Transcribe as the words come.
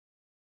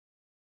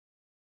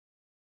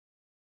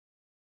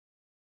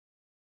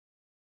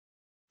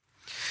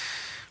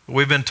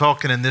We've been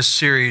talking in this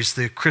series,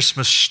 The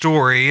Christmas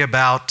Story,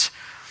 about,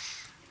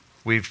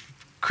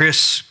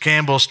 Chris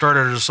Campbell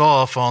started us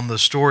off on the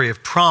story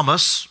of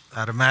promise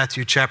out of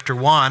Matthew chapter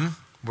 1,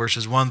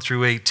 verses 1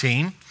 through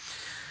 18,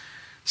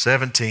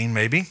 17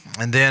 maybe.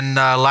 And then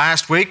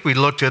last week we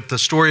looked at the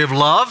story of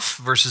love,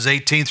 verses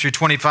 18 through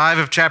 25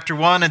 of chapter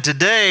 1. And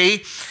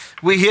today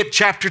we hit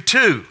chapter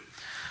 2,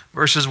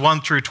 verses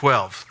 1 through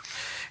 12.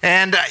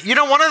 And,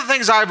 one of the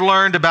things I've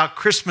learned about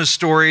Christmas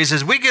stories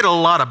is we get a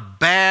lot of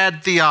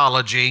bad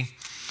theology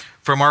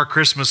from our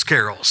Christmas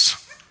carols.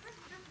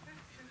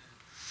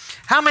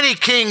 How many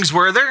kings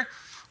were there?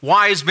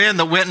 Wise men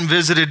that went and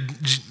visited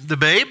the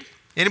babe?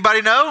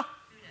 Anybody know?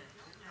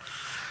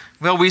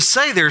 Well, we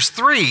say there's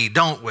 3,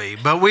 don't we?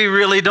 But we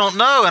really don't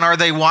know. And are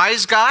they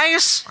wise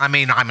guys? I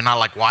mean, not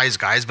like wise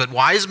guys, but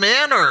wise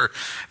men or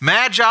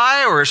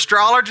magi or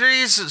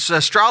astrologers,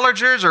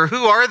 or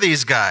who are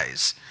these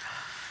guys?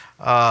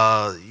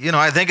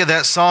 I think of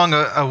that song,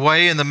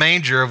 Away in the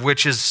Manger, of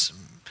which is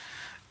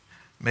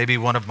maybe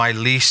one of my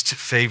least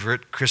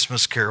favorite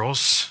Christmas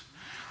carols.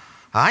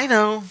 I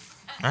know.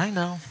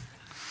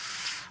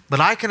 But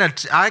I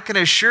can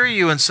assure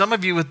you, and some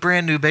of you with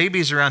brand new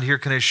babies around here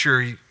can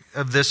assure you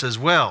of this as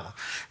well.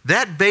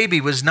 That baby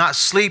was not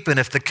sleeping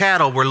if the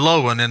cattle were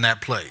lowing in that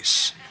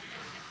place.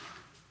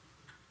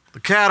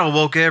 The cattle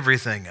woke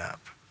everything up.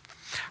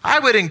 I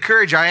would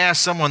encourage, I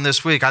asked someone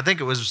this week, I think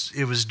it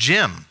was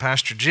Jim,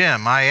 Pastor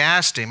Jim. I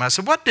asked him, I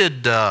said, what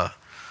did the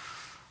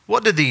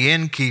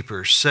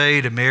innkeeper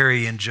say to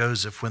Mary and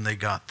Joseph when they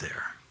got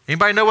there?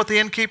 Anybody know what the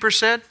innkeeper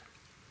said?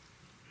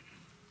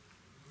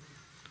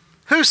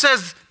 Who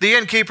says the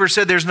innkeeper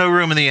said there's no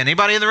room in the inn?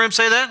 Anybody in the room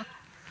say that?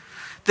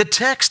 The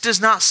text does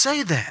not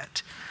say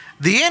that.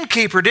 The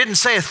innkeeper didn't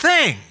say a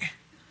thing.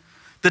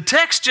 The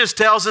text just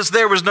tells us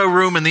there was no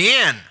room in the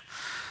inn.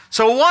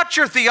 So watch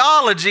your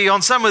theology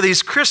on some of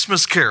these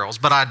Christmas carols,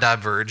 but I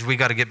diverge. We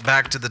got to get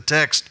back to the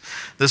text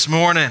this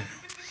morning.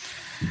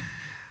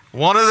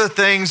 One of the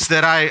things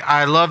that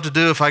I love to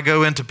do if I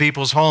go into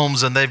people's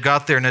homes and they've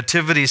got their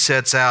nativity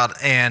sets out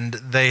and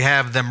they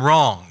have them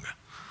wrong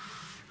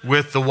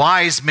with the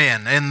wise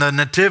men and the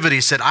nativity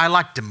set, I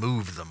like to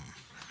move them.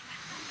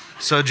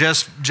 So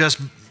just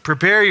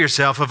prepare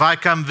yourself. If I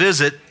come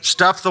visit,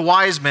 stuff the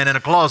wise men in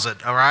a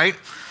closet, all right?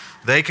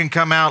 They can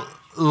come out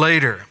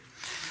later.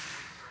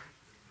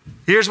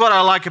 Here's what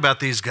I like about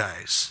these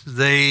guys.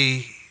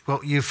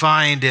 What you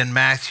find in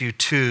Matthew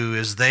 2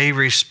 is they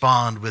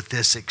respond with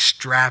this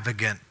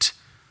extravagant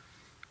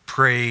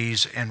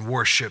praise and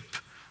worship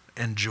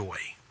and joy.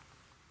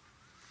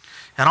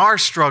 And our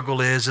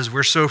struggle is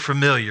we're so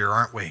familiar,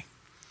 aren't we?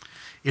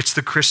 It's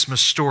the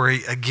Christmas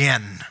story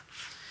again.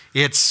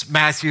 It's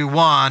Matthew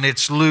 1,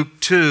 it's Luke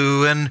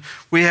 2, and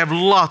we have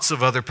lots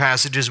of other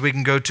passages we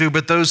can go to,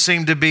 but those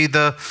seem to be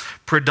the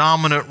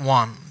predominant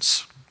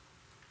ones.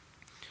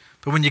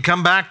 But when you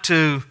come back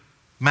to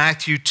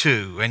Matthew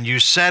 2 and you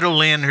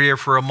settle in here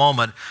for a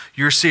moment,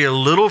 you'll see a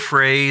little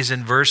phrase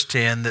in verse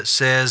 10 that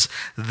says,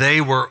 they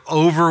were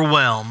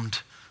overwhelmed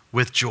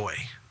with joy.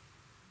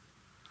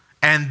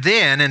 And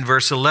then in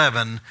verse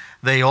 11,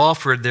 they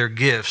offered their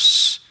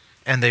gifts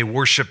and they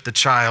worshiped the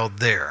child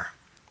there.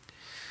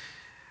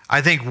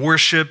 I think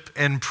worship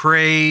and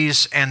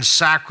praise and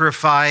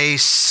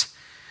sacrifice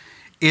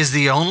is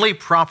the only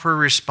proper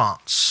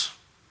response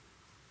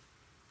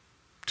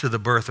to the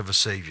birth of a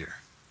Savior.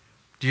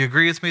 Do you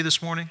agree with me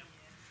this morning?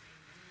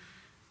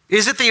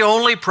 Is it the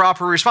only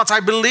proper response?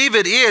 I believe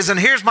it is. And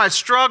here's my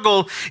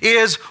struggle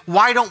is,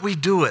 why don't we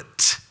do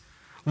it?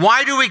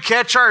 Why do we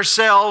catch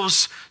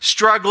ourselves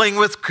struggling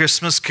with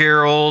Christmas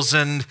carols?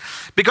 And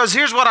because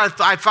here's what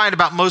I find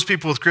about most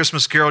people with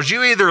Christmas carols.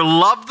 You either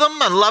love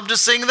them and love to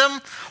sing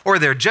them, or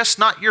they're just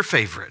not your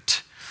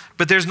favorite.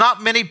 But there's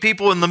not many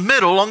people in the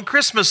middle on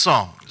Christmas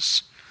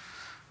songs.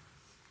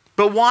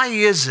 But why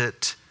is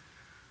it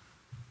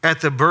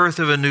at the birth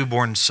of a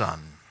newborn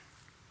son,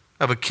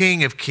 of a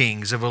King of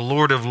Kings, of a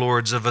Lord of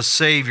Lords, of a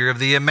Savior, of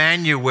the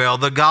Emmanuel,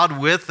 the God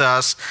with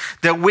us,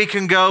 that we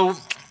can go,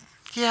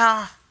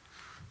 yeah,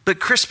 but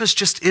Christmas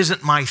just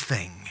isn't my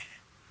thing?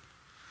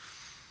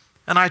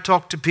 And I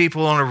talk to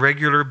people on a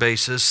regular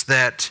basis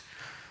that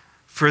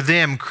for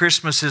them,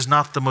 Christmas is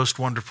not the most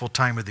wonderful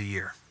time of the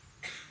year.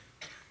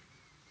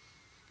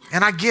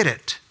 And I get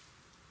it.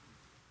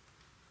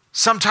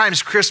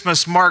 Sometimes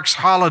Christmas marks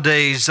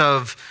holidays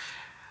of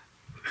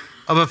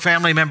a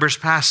family member's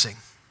passing,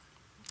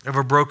 of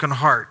a broken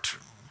heart.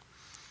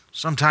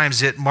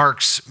 Sometimes it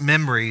marks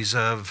memories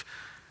of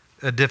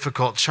a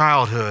difficult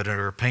childhood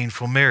or a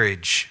painful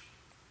marriage.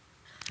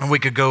 And we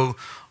could go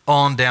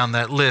on down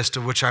that list,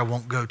 of which I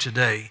won't go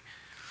today.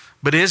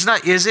 But is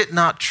it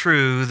not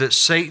true that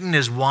Satan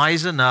is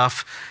wise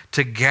enough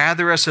to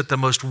gather us at the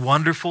most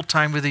wonderful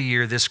time of the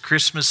year, this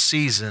Christmas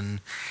season,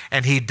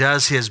 and he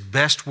does his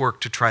best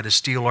work to try to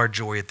steal our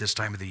joy at this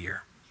time of the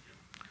year?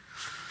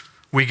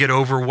 We get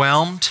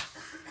overwhelmed.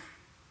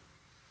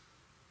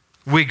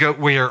 We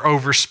are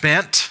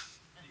overspent.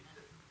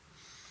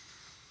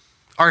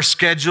 Our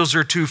schedules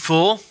are too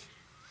full.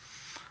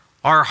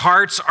 Our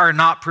hearts are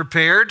not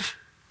prepared.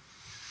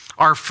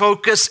 Our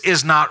focus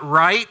is not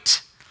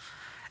right.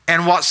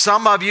 And what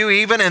some of you,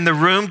 even in the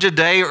room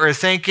today, are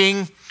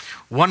thinking,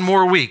 one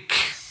more week.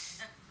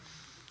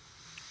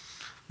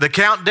 The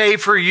countdown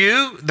for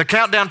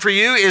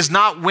you is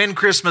not when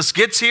Christmas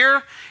gets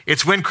here,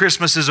 it's when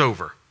Christmas is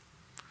over.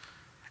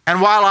 And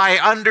while I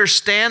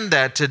understand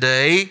that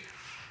today,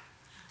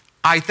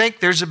 I think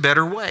there's a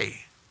better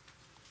way.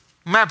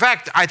 Matter of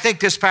fact, I think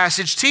this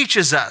passage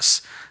teaches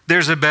us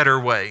there's a better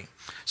way.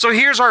 So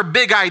here's our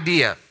big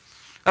idea,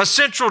 a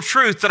central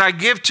truth that I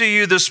give to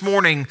you this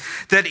morning,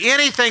 that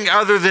anything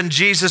other than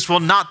Jesus will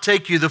not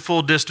take you the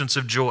full distance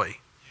of joy.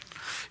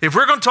 If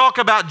we're going to talk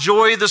about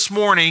joy this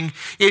morning,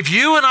 if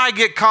you and I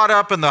get caught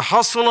up in the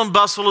hustle and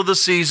bustle of the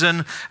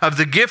season, of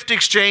the gift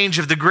exchange,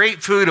 of the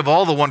great food, of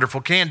all the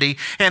wonderful candy,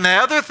 and the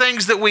other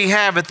things that we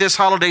have at this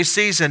holiday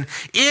season,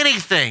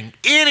 anything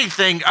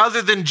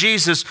other than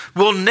Jesus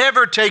will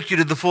never take you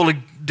to the full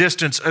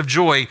distance of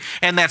joy.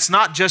 And that's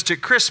not just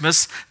at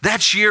Christmas,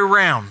 that's year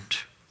round.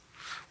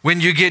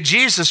 When you get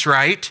Jesus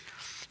right,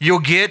 you'll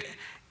get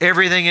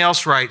everything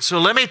else right. So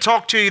let me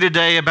talk to you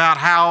today about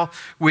how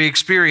we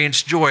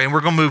experience joy. And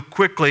we're going to move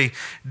quickly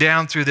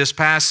down through this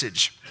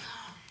passage.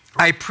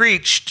 I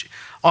preached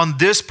on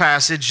this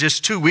passage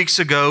just 2 weeks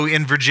ago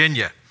in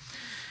Virginia.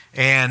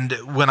 And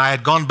when I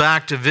had gone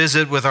back to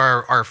visit with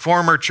our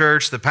former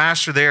church, the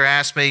pastor there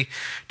asked me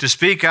to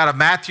speak out of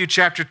Matthew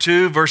chapter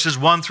 2, verses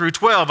 1 through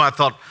 12. I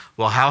thought,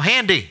 well, how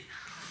handy.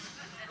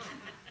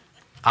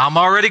 I'm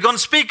already going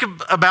to speak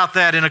about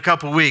that in a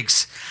couple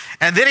weeks.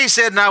 And then he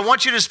said, now I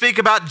want you to speak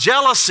about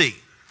jealousy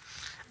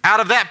out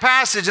of that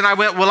passage. And I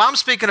went, well, I'm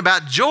speaking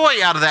about joy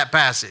out of that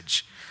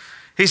passage.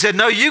 He said,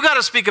 no, you got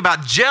to speak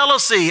about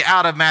jealousy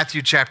out of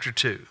Matthew chapter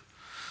 2.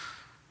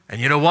 And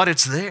you know what?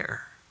 It's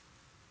there.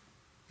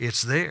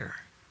 It's there.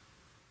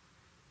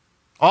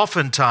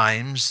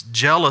 Oftentimes,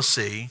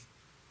 jealousy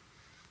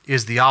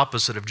is the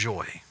opposite of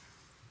joy.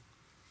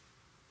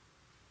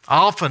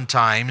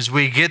 Oftentimes,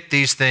 we get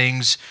these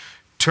things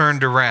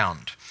turned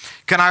around.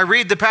 Can I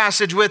read the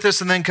passage with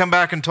us and then come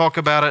back and talk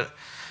about it?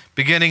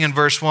 Beginning in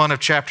verse 1 of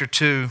chapter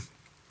 2.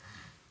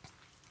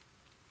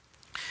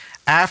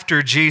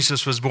 After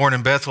Jesus was born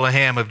in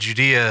Bethlehem of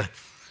Judea,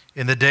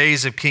 in the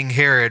days of King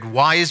Herod,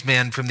 wise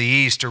men from the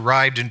east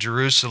arrived in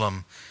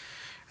Jerusalem.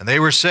 And they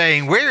were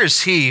saying, where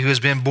is he who has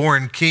been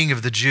born King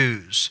of the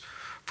Jews?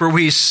 For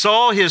we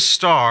saw his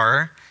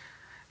star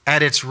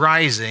at its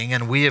rising,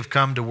 and we have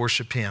come to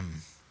worship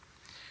him.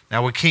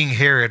 Now when King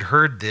Herod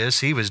heard this,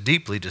 he was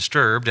deeply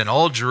disturbed, and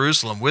all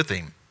Jerusalem with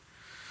him.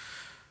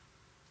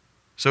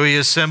 So he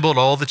assembled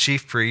all the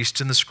chief priests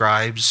and the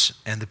scribes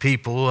and the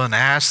people and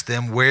asked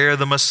them where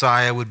the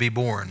Messiah would be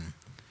born.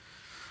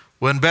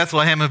 Well, in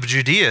Bethlehem of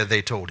Judea,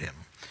 they told him,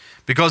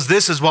 because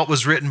this is what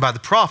was written by the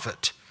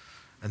prophet.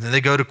 And then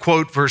they go to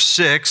quote verse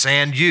 6,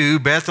 and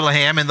you,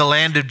 Bethlehem, in the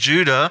land of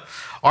Judah,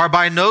 are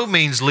by no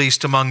means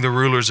least among the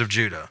rulers of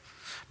Judah,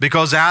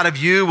 because out of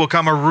you will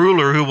come a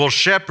ruler who will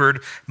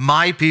shepherd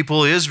my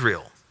people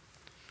Israel.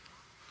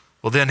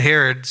 Well, then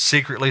Herod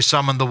secretly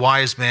summoned the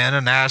wise men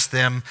and asked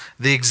them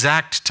the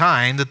exact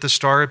time that the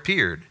star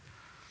appeared.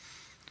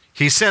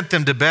 He sent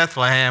them to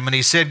Bethlehem, and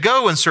he said,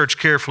 go and search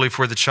carefully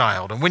for the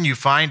child, and when you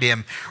find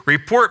him,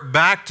 report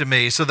back to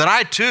me so that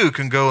I too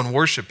can go and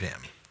worship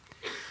him.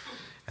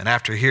 And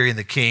after hearing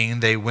the king,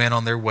 they went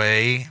on their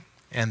way,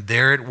 and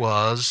there it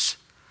was,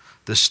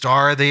 the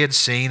star they had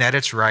seen at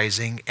its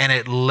rising, and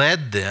it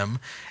led them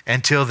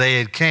until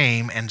it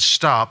came and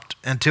stopped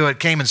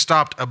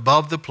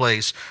above the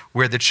place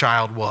where the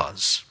child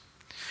was.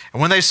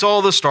 And when they saw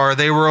the star,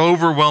 they were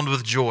overwhelmed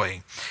with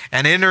joy.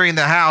 And entering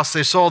the house,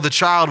 they saw the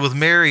child with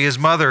Mary, his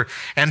mother,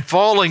 and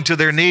falling to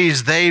their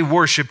knees, they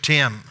worshiped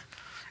him.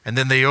 And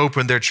then they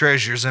opened their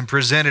treasures and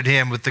presented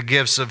him with the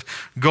gifts of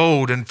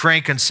gold and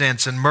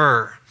frankincense and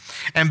myrrh.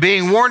 And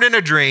being warned in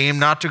a dream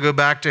not to go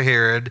back to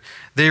Herod,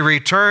 they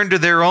returned to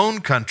their own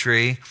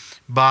country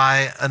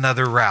by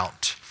another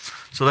route.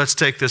 So let's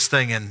take this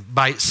thing in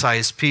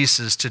bite-sized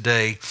pieces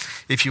today.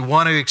 If you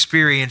want to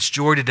experience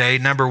joy today,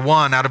 number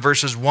one, out of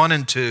verses 1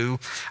 and 2,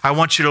 I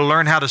want you to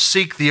learn how to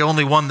seek the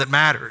only one that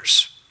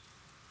matters.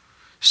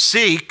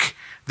 Seek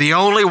the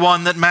only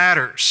one that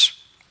matters.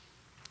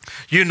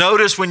 You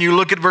notice when you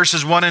look at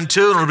verses 1 and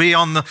 2, it'll be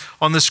on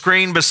the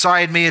screen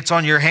beside me. It's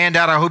on your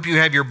handout. I hope you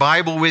have your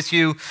Bible with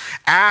you.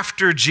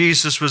 After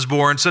Jesus was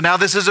born. So now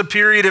this is a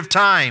period of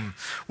time.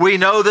 We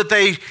know that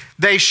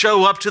they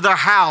show up to the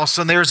house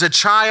and there's a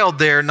child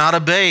there, not a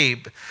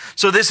babe.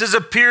 So this is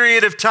a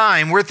period of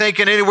time. We're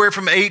thinking anywhere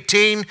from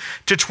 18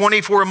 to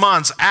 24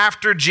 months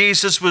after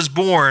Jesus was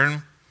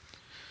born.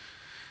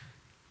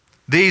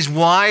 These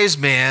wise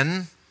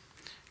men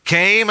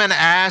came and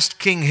asked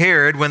King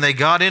Herod when they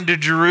got into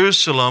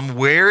Jerusalem,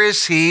 where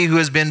is he who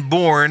has been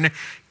born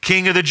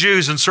King of the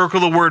Jews? And circle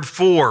the word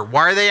for.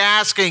 Why are they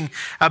asking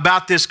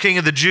about this King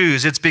of the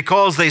Jews? It's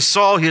because they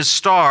saw his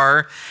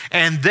star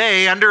and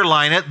they,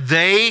 underline it,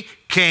 they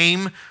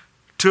came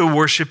to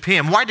worship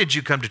him. Why did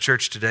you come to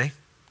church today?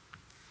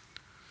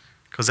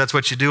 Because that's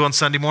what you do on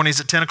Sunday mornings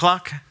at 10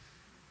 o'clock?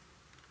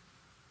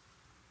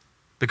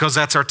 Because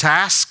that's our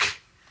task?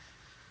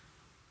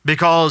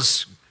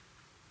 Because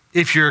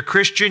if you're a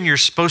Christian, you're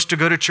supposed to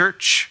go to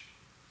church.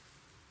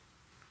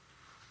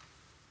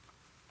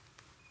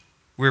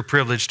 We're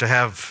privileged to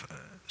have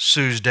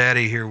Sue's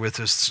daddy here with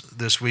us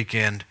this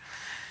weekend.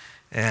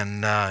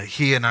 And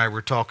he and I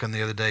were talking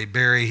the other day.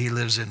 Barry, he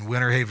lives in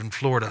Winter Haven,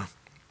 Florida.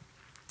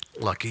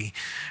 Lucky.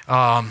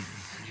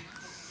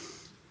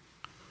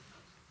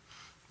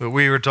 But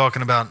we were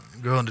talking about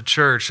going to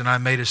church, and I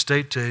made a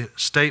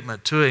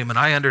statement to him, and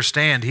I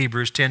understand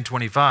Hebrews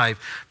 10:25,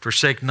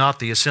 forsake not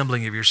the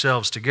assembling of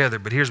yourselves together.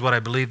 But here's what I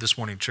believe this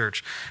morning,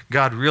 church.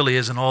 God really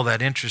isn't all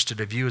that interested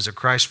of you as a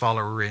Christ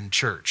follower in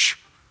church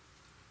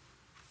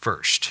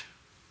first.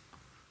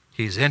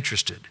 He's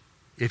interested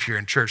if you're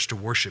in church to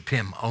worship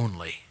Him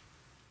only.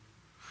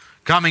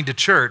 Coming to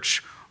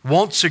church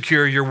won't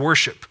secure your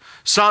worship.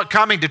 So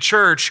coming to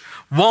church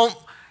won't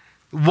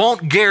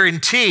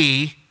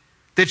guarantee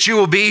that you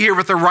will be here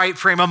with the right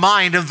frame of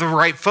mind and the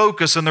right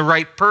focus and the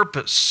right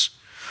purpose.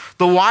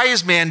 The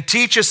wise men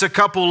teach us a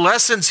couple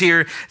lessons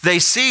here. They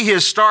see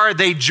His star,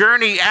 they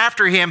journey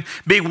after Him.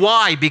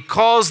 Why?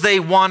 Because they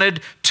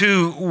wanted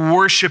to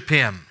worship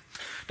Him.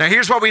 Now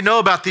here's what we know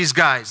about these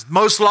guys.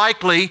 Most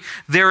likely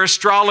they're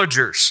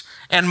astrologers,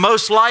 and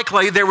most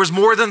likely there was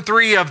more than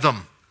 3 of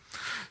them.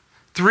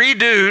 3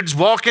 dudes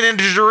walking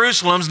into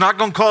Jerusalem is not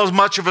going to cause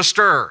much of a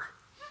stir.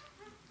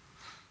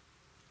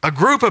 A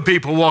group of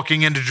people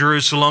walking into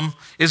Jerusalem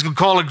is going to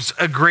cause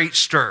a great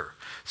stir.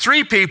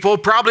 3 people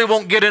probably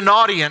won't get an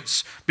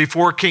audience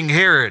before King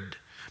Herod,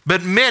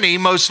 but many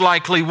most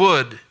likely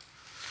would.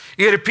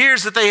 It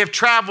appears that they have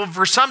traveled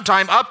for some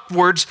time,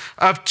 upwards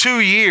of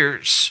 2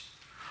 years.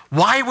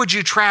 Why would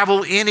you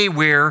travel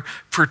anywhere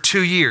for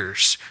 2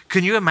 years?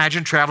 Can you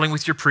imagine traveling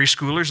with your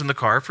preschoolers in the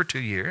car for 2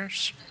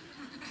 years?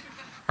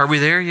 Are we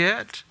there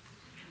yet?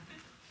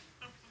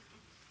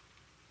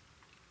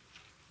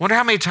 Wonder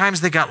how many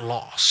times they got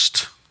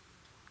lost.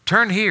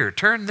 Turn here,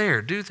 turn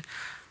there,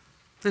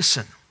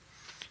 listen,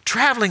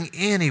 traveling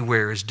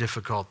anywhere is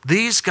difficult.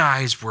 These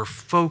guys were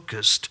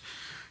focused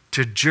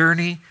to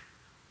journey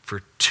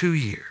for 2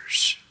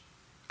 years,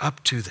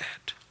 up to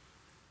that.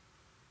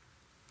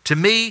 To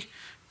me,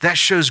 that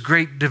shows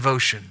great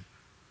devotion.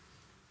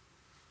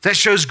 That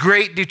shows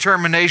great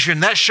determination.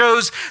 That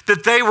shows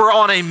that they were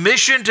on a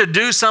mission to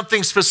do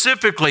something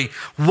specifically.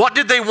 What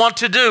did they want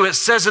to do? It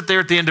says it there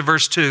at the end of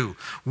verse 2.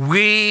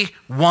 We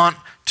want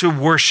to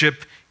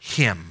worship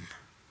Him.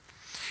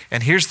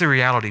 And here's the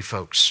reality,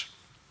 folks.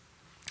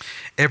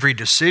 Every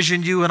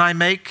decision you and I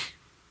make,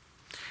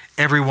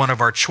 every one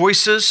of our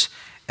choices,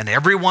 and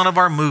every one of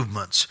our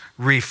movements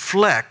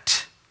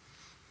reflect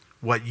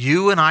what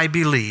you and I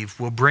believe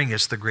will bring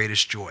us the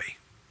greatest joy.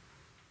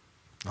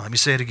 Now, let me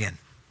say it again.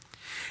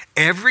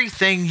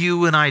 Everything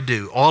you and I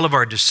do, all of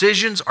our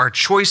decisions, our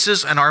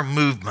choices, and our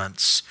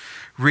movements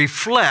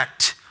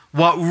reflect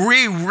what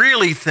we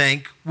really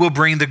think will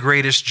bring the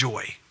greatest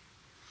joy.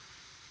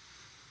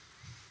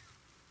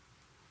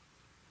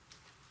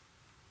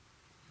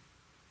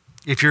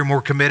 If you're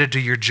more committed to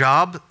your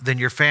job than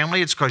your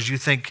family, it's because you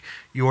think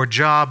your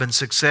job and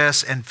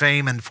success and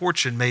fame and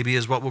fortune maybe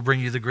is what will bring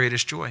you the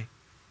greatest joy.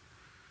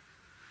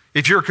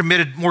 If you're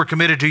more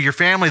committed to your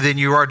family than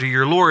you are to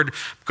your Lord,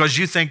 because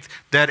you think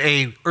that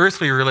an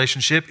earthly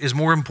relationship is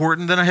more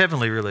important than a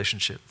heavenly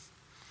relationship.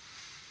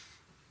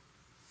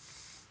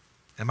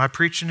 Am I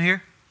preaching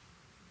here?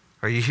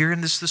 Are you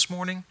hearing this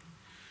morning?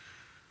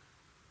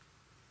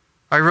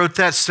 I wrote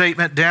that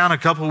statement down a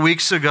couple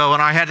weeks ago,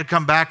 and I had to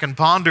come back and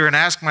ponder and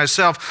ask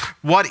myself,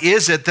 what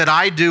is it that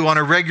I do on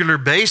a regular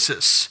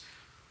basis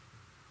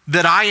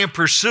that I am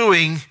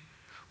pursuing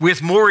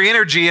with more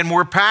energy and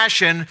more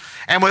passion,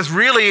 and with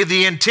really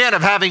the intent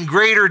of having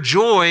greater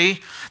joy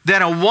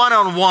than a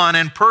one-on-one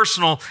and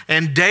personal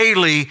and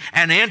daily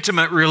and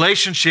intimate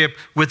relationship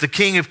with the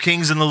King of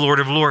Kings and the Lord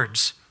of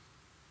Lords?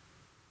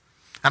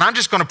 And I'm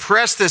just going to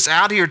press this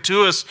out here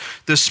to us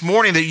this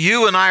morning, that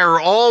you and I are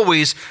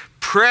always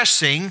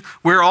pressing,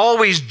 we're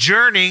always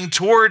journeying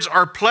towards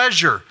our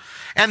pleasure.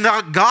 And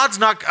God's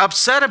not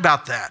upset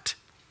about that.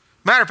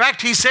 Matter of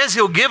fact, He says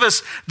He'll give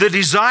us the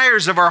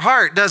desires of our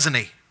heart, doesn't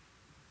He?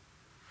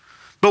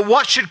 But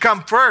what should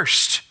come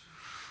first?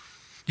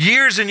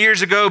 Years and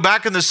years ago,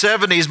 back in the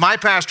 70s, my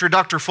pastor,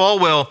 Dr.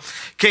 Falwell,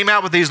 came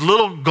out with these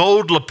little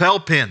gold lapel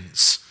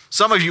pins.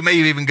 Some of you may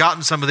have even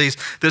gotten some of these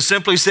that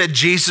simply said,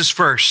 Jesus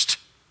first.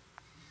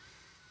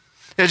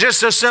 It's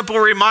just a simple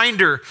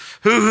reminder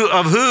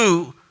of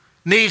who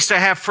needs to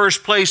have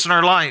first place in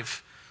our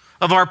life,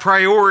 of our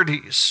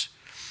priorities.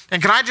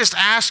 And can I just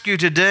ask you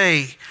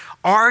today,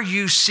 are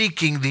you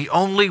seeking the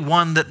only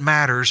one that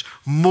matters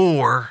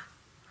more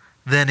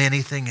than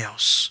anything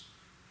else?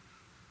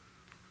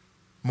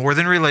 More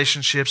than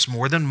relationships,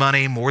 more than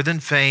money, more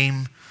than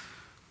fame,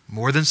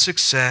 more than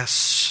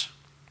success.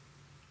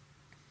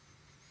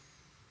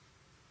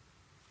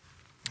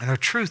 And the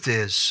truth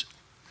is,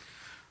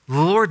 the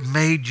Lord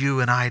made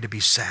you and I to be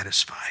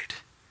satisfied.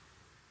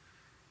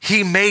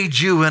 He made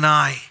you and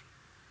I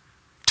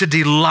to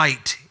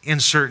delight in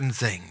certain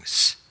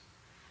things.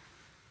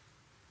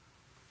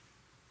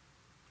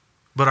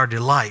 But our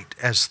delight,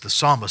 as the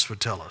psalmist would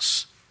tell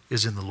us,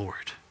 is in the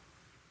Lord.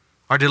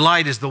 Our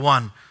delight is the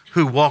one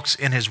who walks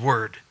in his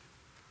word.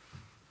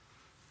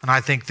 And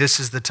I think this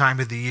is the time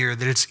of the year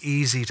that it's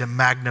easy to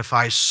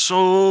magnify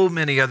so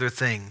many other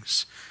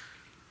things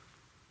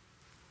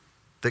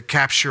that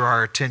capture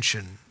our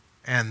attention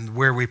and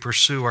where we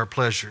pursue our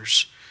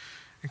pleasures.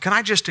 And can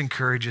I just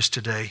encourage us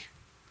today?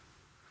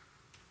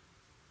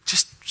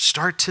 Just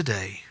start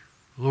today.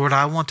 Lord,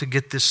 I want to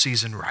get this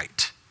season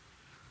right.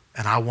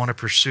 And I want to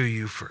pursue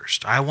you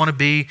first. I want to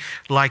be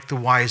like the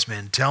wise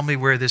men. Tell me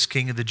where this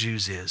King of the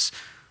Jews is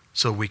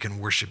so we can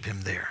worship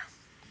him there.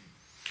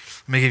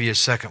 Let me give you a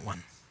second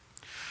one.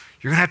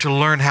 You're going to have to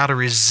learn how to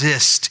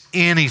resist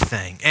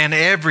anything and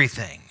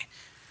everything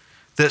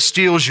that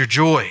steals your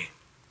joy.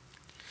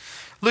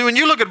 When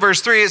you look at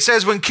verse 3, it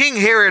says, when King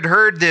Herod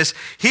heard this,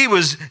 he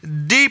was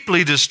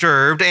deeply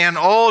disturbed, and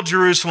all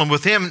Jerusalem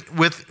with him.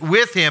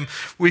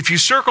 If you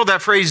circle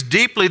that phrase,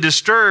 deeply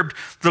disturbed,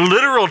 the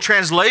literal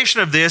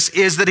translation of this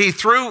is that he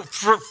flew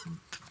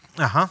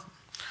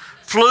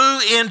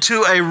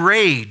into a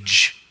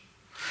rage.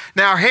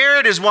 Now,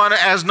 Herod is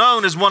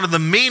known as one of the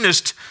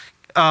meanest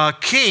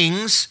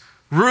kings,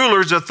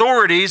 rulers,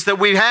 authorities that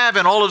we have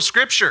in all of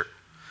Scripture.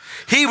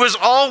 He was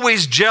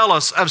always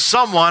jealous of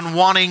someone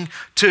wanting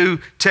to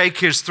take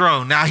his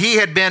throne. Now, he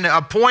had been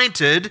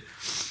appointed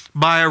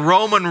by a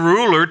Roman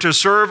ruler to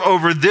serve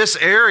over this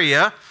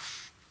area.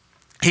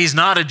 He's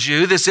not a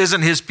Jew. This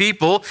isn't his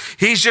people.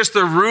 He's just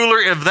the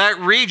ruler of that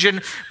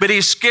region, but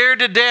he's scared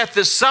to death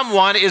that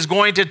someone is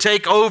going to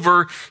take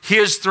over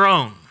his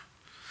throne.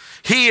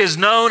 He is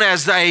known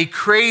as a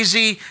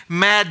crazy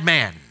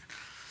madman.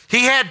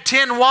 He had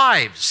 10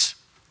 wives.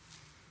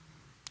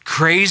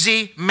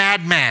 Crazy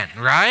madman,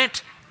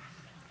 right?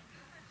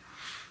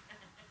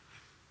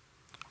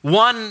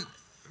 One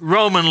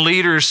Roman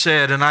leader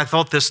said, and I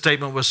thought this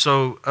statement was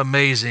so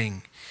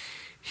amazing,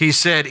 he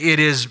said, it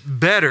is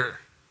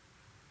better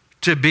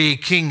to be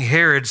King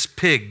Herod's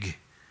pig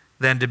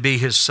than to be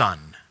his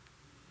son.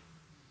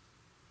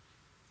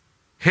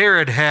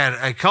 Herod had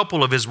a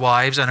couple of his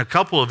wives and a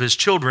couple of his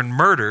children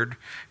murdered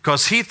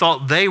because he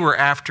thought they were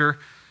after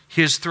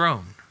his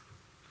throne.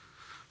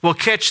 Well,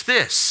 catch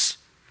this.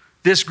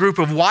 This group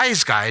of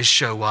wise guys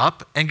show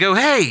up and go,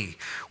 hey,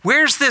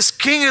 where's this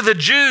King of the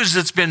Jews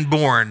that's been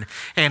born?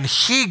 And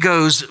he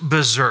goes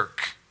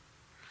berserk.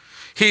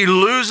 He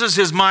loses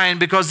his mind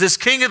because this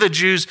King of the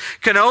Jews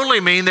can only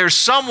mean there's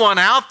someone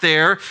out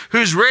there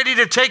who's ready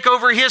to take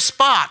over his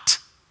spot.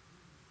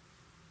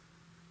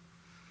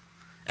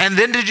 And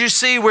then did you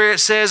see where it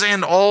says,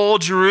 and all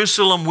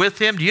Jerusalem with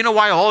him? Do you know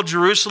why all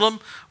Jerusalem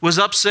was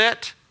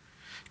upset?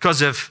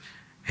 Because if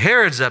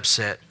Herod's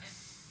upset,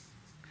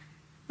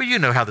 well, you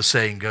know how the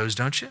saying goes,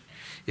 don't you?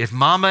 If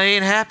mama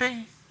ain't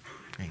happy,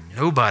 ain't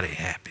nobody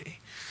happy.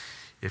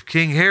 If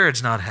King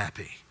Herod's not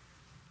happy,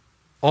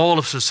 all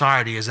of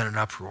society is in an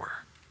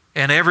uproar.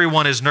 And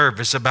everyone is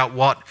nervous about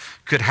what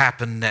could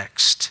happen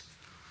next.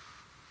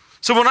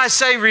 So when I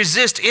say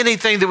resist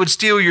anything that would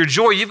steal your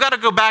joy, you've got to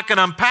go back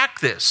and unpack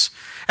this.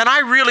 And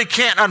I really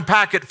can't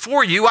unpack it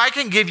for you. I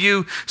can give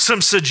you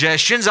some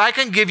suggestions. I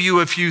can give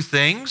you a few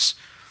things.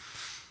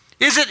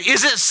 Is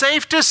it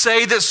safe to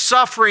say that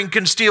suffering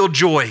can steal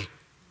joy?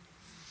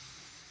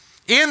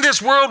 In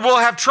this world, we'll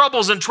have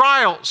troubles and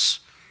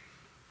trials.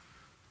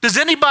 Does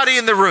anybody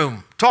in the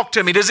room, talk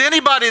to me, does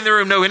anybody in the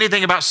room know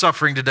anything about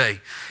suffering today?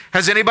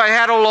 Has anybody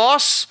had a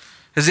loss?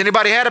 Has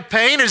anybody had a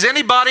pain? Is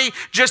anybody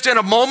just in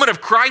a moment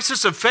of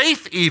crisis of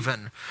faith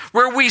even,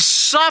 where we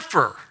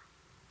suffer?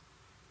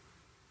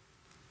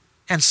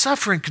 And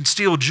suffering can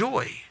steal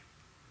joy.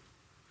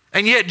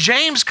 And yet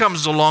James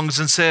comes along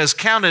and says,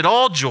 count it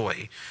all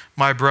joy,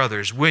 my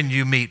brothers, when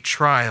you meet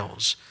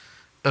trials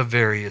of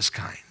various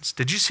kinds.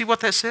 Did you see what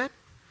that said?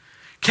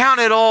 Count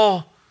it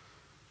all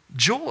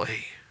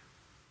joy.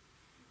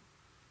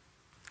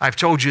 I've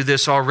told you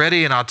this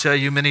already, and I'll tell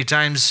you many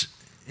times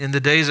in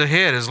the days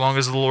ahead, as long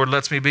as the Lord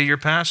lets me be your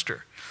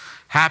pastor.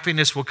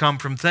 Happiness will come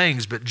from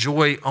things, but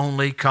joy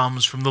only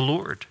comes from the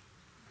Lord.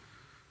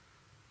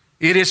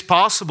 It is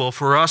possible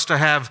for us to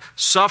have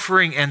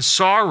suffering and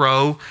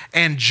sorrow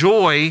and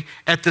joy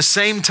at the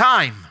same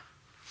time.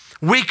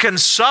 We can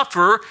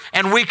suffer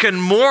and we can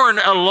mourn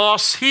a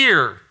loss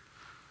here.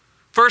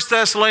 1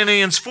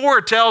 Thessalonians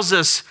 4 tells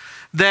us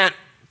that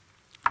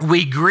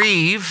we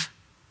grieve,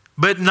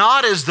 but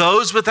not as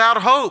those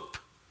without hope.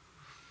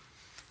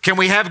 Can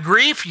we have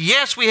grief?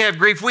 Yes, we have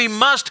grief. We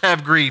must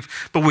have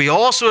grief. But we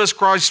also, as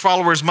Christ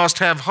followers, must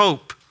have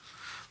hope.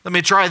 Let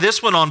me try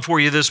this one on for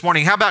you this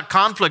morning. How about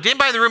conflict?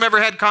 Anybody in the room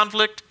ever had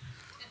conflict?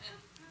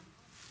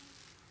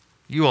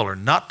 You all are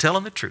not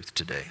telling the truth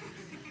today.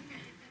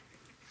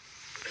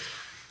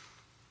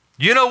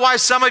 You know why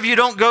some of you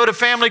don't go to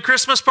family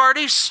Christmas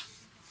parties?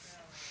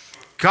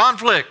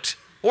 Conflict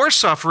or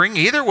suffering.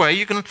 Either way,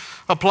 you can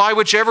apply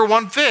whichever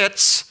one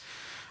fits.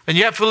 And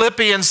yet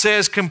Philippians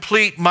says,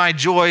 complete my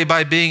joy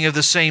by being of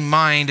the same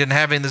mind and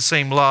having the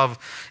same love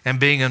and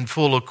being in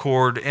full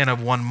accord and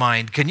of one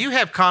mind. Can you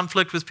have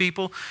conflict with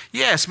people?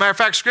 Yes. Matter of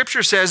fact,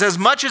 Scripture says, as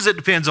much as it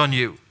depends on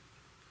you,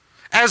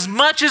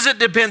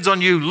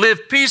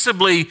 live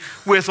peaceably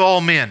with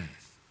all men.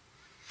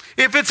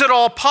 If it's at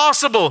all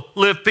possible,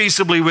 live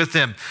peaceably with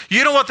them.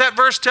 You know what that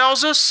verse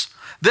tells us?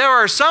 There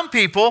are some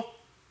people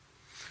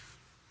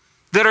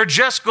that are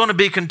just going to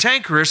be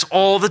cantankerous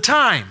all the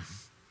time,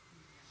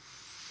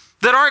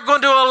 that aren't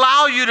going to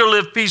allow you to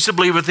live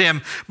peaceably with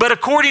them. But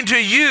according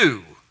to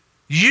you,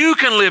 you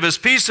can live as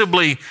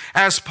peaceably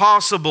as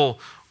possible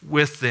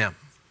with them,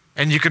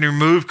 and you can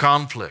remove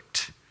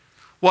conflict.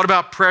 What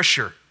about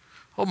pressure?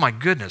 Oh my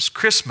goodness,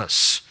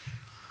 Christmas.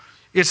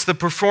 It's the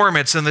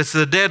performance, and it's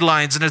the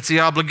deadlines, and it's the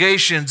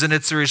obligations, and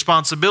it's the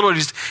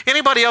responsibilities.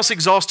 Anybody else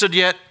exhausted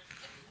yet?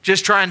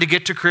 Just trying to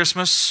get to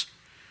Christmas?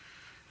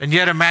 And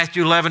yet in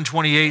Matthew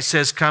 11:28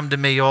 says, come to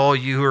me, all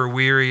you who are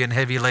weary and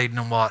heavy laden,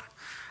 and what?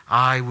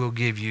 I will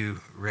give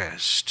you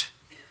rest.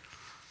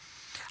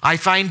 I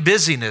find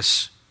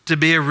busyness to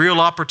be a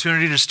real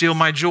opportunity to steal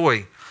my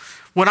joy.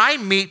 When I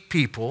meet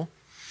people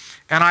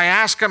and I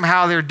ask them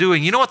how they're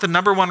doing, you know what the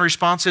number one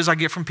response is I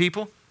get from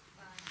people?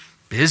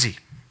 Busy.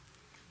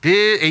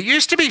 It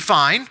used to be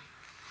fine.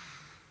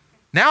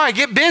 Now I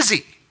get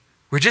busy.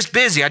 We're just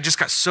busy. I'm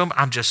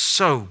just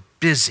so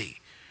busy.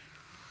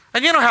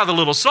 And you know how the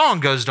little song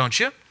goes, don't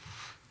you?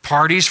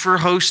 Parties for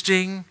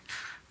hosting,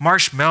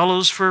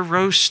 marshmallows for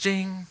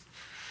roasting.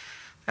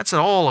 That's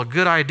all a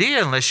good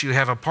idea unless you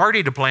have a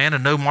party to plan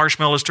and no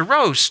marshmallows to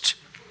roast.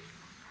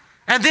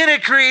 And then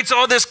it creates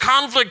all this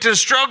conflict and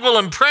struggle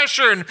and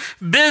pressure and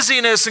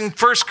busyness. And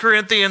 1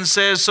 Corinthians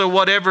says, so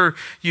whatever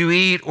you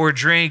eat or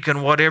drink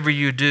and whatever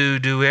you do,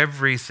 do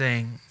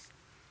everything.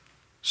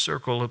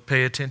 Circle it,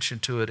 pay attention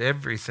to it,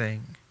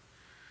 everything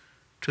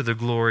to the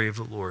glory of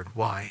the Lord.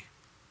 Why?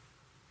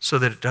 So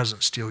that it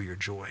doesn't steal your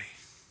joy.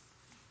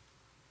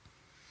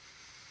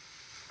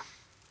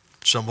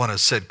 Someone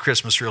has said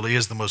Christmas really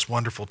is the most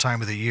wonderful time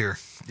of the year,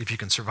 if you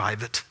can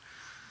survive it.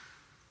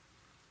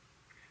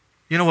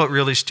 You know what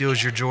really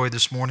steals your joy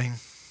this morning?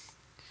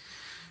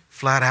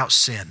 Flat out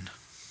sin.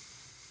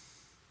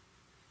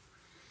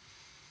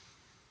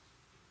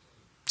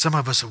 Some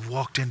of us have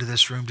walked into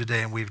this room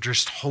today and we're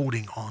just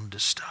holding on to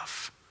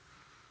stuff.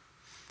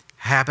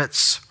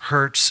 Habits,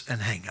 hurts,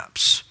 and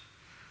hang-ups.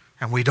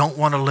 And we don't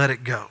want to let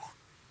it go.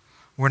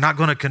 We're not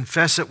going to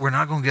confess it. We're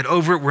not going to get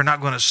over it. We're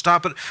not going to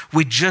stop it.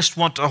 We just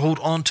want to hold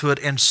on to it,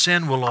 and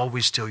sin will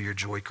always steal your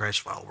joy, Christ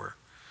follower.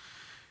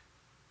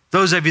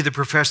 Those of you that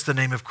profess the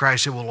name of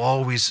Christ, it will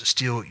always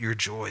steal your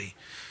joy.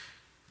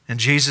 And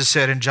Jesus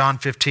said in John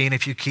 15,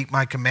 if you keep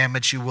my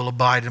commandments, you will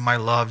abide in my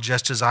love,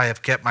 just as I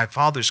have kept my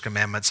Father's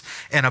commandments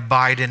and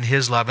abide in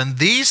his love. And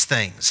these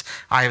things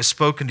I have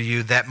spoken to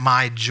you, that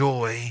my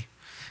joy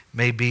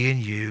may be in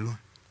you,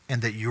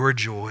 and that your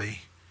joy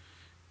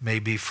may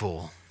be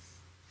full.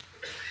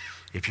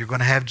 If you're going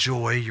to have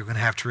joy, you're going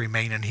to have to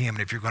remain in him.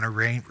 And if you're going to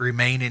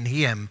remain in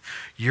him,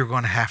 you're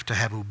going to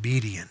have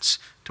obedience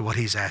to what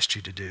he's asked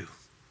you to do.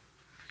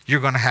 You're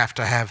going to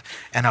have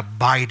an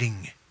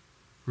abiding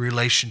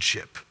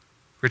relationship,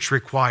 which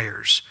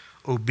requires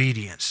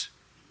obedience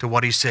to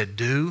what he said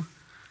do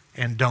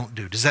and don't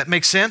do. Does that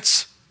make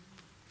sense?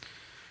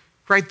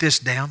 Write this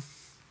down.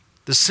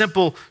 The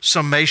simple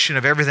summation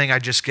of everything I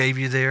just gave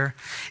you there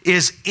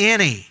is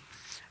any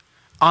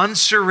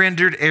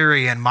unsurrendered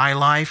area in my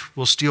life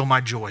will steal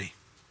my joy.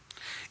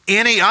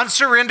 Any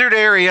unsurrendered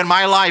area in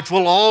my life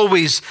will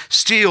always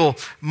steal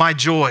my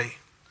joy.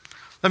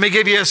 Let me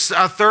give you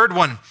a third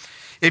one.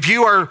 If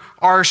you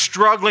are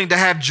struggling to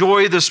have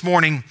joy this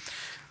morning,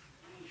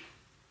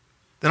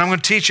 then I'm going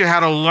to teach you how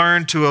to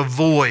learn to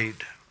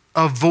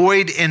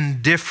avoid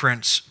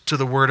indifference to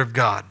the Word of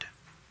God.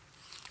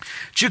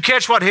 Did you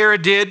catch what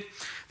Herod did?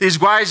 These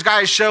wise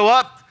guys show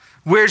up.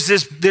 Where's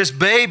this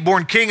babe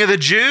born king of the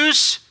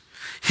Jews?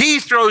 He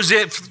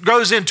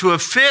goes into a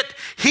fit.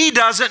 He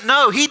doesn't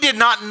know. He did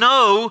not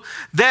know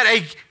that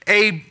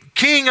a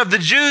king of the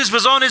Jews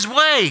was on his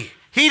way.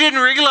 He didn't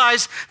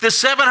realize the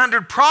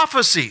 700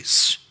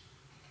 prophecies.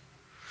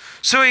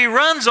 So he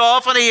runs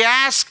off and he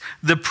asks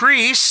the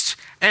priest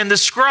and the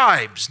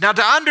scribes. Now,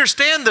 to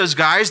understand those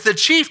guys, the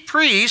chief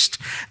priest,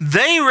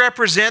 they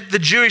represent the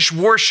Jewish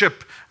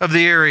worship of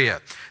the area.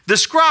 The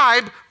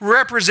scribe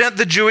represent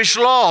the Jewish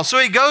law. So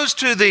he goes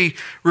to the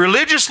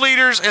religious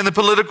leaders and the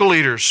political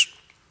leaders.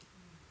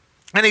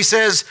 And he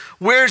says,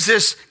 where's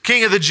this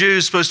king of the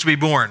Jews supposed to be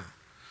born?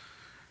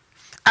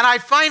 And I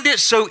find it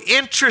so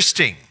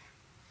interesting.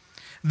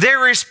 Their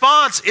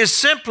response is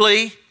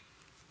simply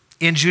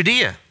in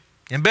Judea,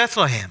 in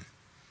Bethlehem.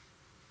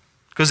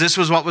 Because this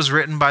was what was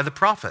written by the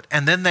prophet.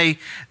 And then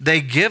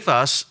they give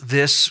us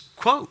this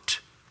quote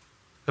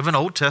of an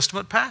Old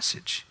Testament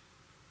passage.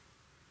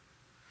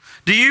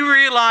 Do you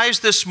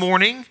realize this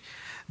morning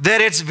that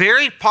it's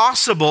very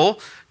possible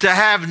to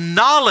have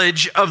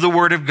knowledge of the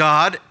Word of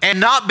God and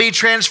not be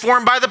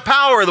transformed by the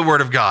power of the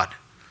Word of God?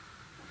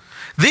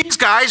 These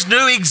guys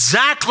knew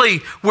exactly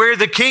where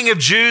the King of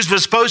Jews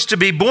was supposed to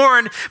be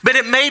born, but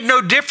it made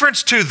no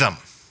difference to them.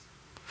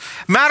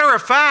 Matter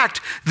of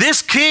fact,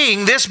 this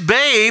king, this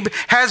babe,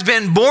 has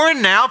been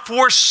born now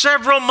for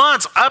several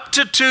months, up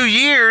to 2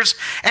 years,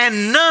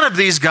 and none of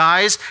these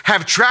guys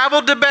have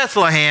traveled to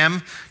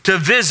Bethlehem to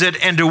visit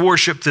and to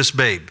worship this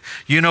babe.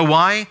 You know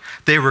why?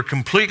 They were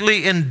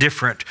completely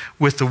indifferent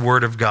with the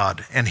Word of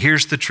God. And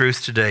here's the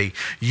truth today.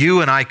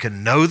 You and I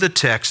can know the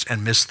text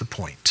and miss the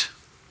point.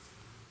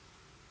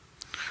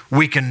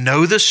 We can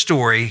know the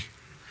story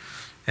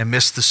and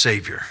miss the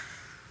Savior.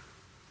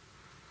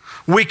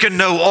 We can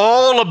know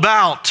all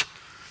about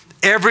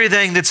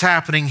everything that's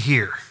happening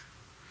here,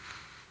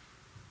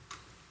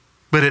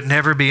 but it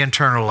never be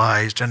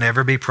internalized and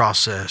never be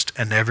processed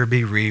and never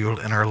be real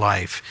in our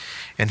life.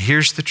 And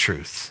here's the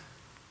truth.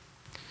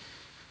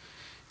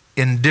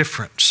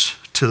 Indifference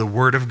to the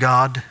Word of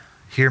God,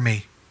 hear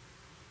me,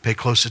 pay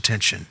close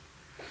attention.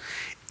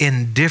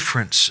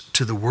 Indifference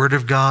to the Word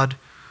of God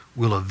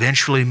will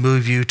eventually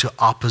move you to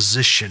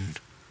opposition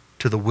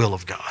to the will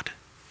of God.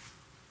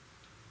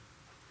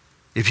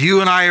 If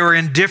you and I are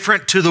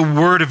indifferent to the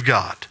Word of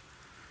God,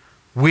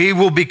 we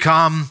will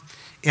become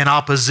in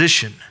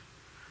opposition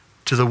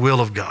to the will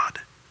of God.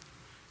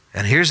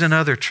 And here's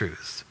another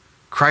truth.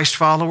 Christ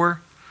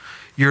follower,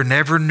 you're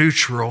never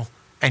neutral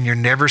and you're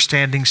never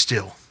standing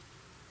still.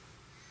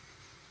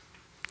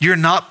 You're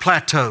not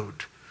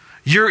plateaued.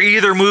 You're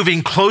either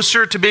moving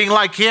closer to being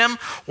like Him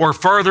or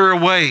farther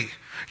away.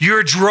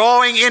 You're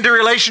drawing into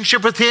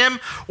relationship with Him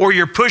or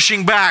you're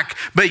pushing back.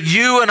 But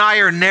you and I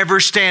are never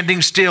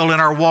standing still in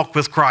our walk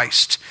with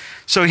Christ.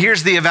 So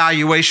here's the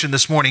evaluation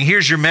this morning.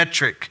 Here's your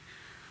metric.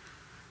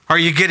 Are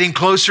you getting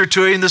closer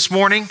to Him this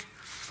morning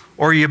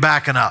or are you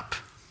backing up?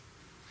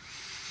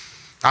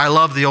 I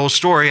love the old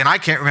story, and I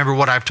can't remember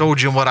what I've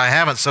told you and what I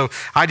haven't, so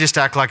I just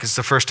act like it's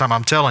the first time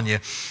I'm telling you.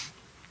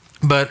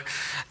 But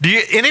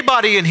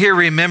anybody in here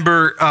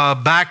remember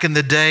back in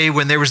the day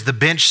when there was the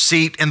bench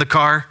seat in the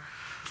car?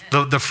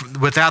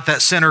 Without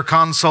that center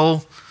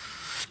console.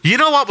 You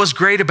know what was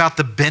great about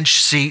the bench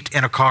seat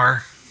in a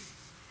car?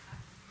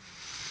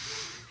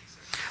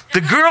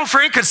 The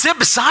girlfriend could sit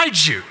beside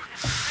you.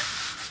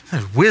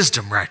 There's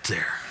wisdom right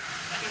there.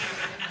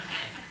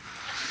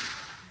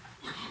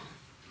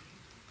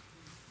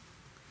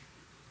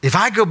 If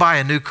I go buy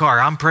a new car,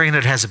 I'm praying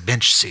it has a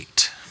bench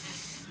seat.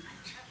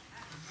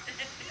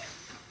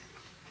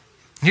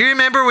 You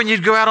remember when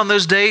you'd go out on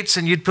those dates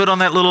and you'd put on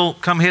that little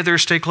come hither,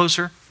 stay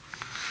closer?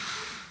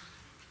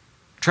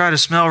 Try to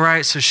smell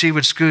right so she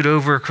would scoot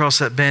over across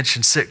that bench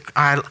and sit.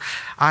 I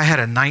had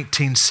a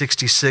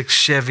 1966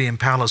 Chevy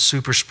Impala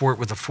Super Sport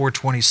with a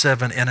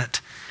 427 in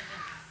it.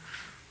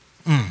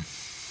 And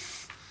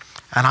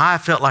I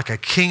felt like a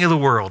king of the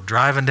world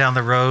driving down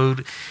the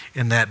road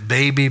in that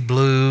baby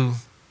blue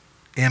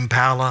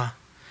Impala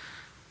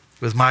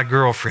with my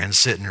girlfriend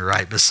sitting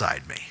right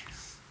beside me.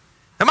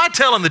 Am I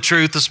telling the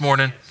truth this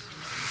morning?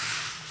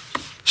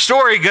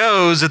 Story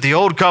goes that the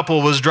old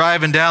couple was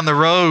driving down the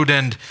road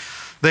and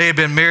they had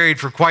been married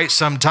for quite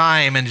some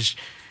time, and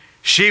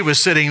she was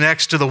sitting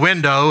next to the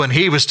window and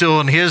he was still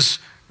in his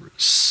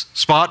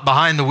spot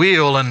behind the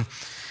wheel. And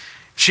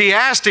she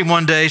asked him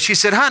one day, she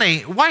said, honey,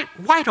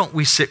 why don't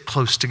we sit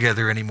close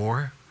together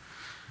anymore?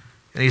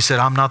 And he said,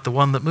 I'm not the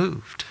one that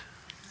moved.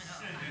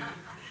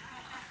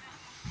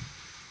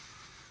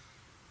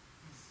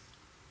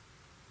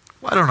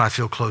 Why don't I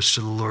feel close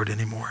to the Lord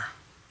anymore?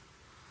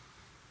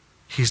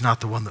 He's not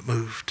the one that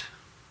moved.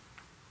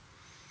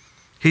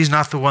 He's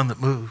not the one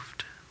that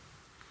moved.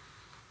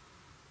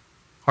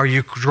 Are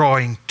you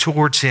drawing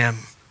towards Him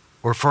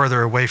or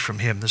further away from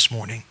Him this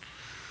morning?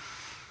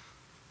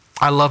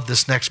 I love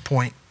this next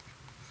point.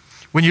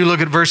 When you look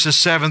at verses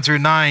 7 through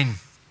 9,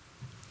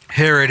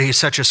 Herod, he's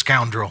such a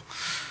scoundrel.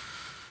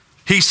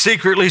 He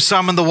secretly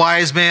summoned the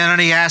wise men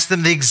and he asked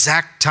them the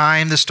exact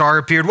time the star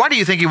appeared. Why do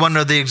you think he wanted to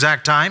know the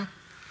exact time?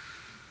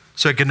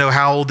 So he could know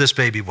how old this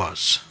baby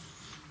was.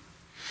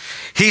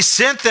 He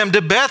sent them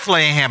to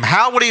Bethlehem.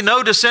 How would he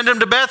know to send them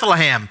to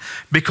Bethlehem?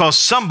 Because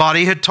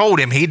somebody had told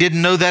him. He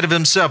didn't know that of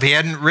himself. He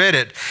hadn't read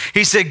it.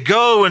 He said,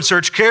 go and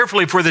search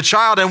carefully for the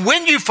child, and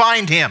when you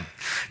find him,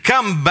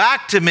 come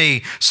back to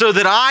me so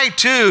that I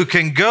too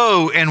can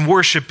go and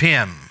worship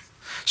him.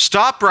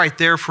 Stop right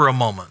there for a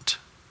moment.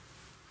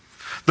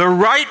 The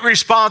right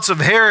response of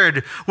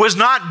Herod was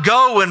not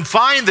go and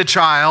find the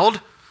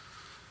child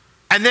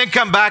and then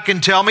come back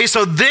and tell me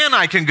so then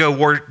I can go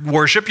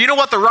worship. You know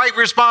what the right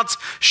response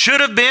should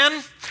have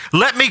been?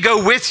 Let me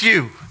go with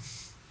you.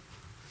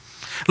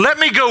 Let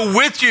me go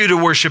with you to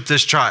worship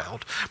this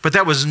child. But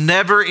that was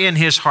never in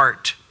his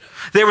heart.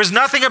 There was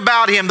nothing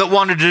about him that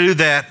wanted to do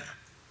that.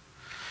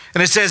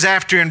 And it says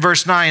in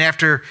verse 9,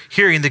 after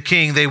hearing the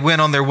king, they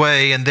went on their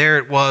way, and there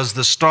it was,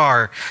 the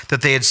star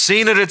that they had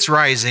seen at its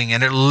rising,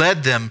 and it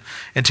led them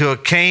until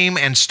it came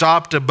and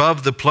stopped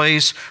above the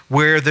place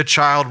where the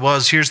child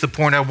was. Here's the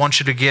point I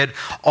want you to get.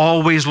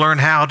 Always learn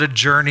how to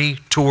journey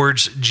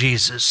towards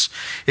Jesus.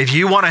 If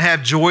you want to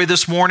have joy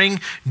this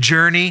morning,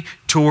 journey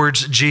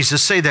towards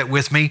Jesus. Say that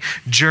with me.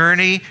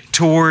 Journey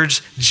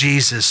towards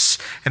Jesus.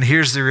 And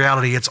here's the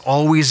reality. It's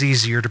always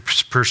easier to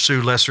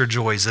pursue lesser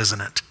joys,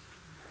 isn't it?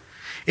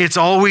 It's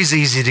always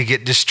easy to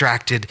get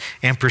distracted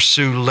and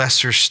pursue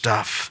lesser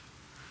stuff.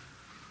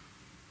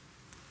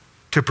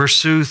 To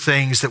pursue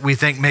things that we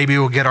think maybe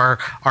will get our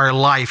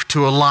life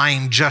to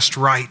align just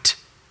right.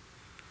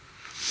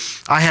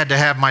 I had to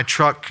have my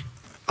truck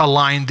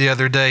aligned the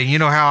other day. You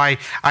know how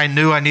I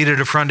knew I needed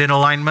a front end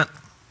alignment?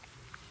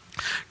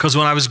 Because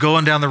when I was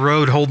going down the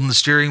road holding the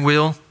steering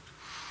wheel,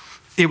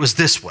 it was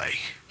this way.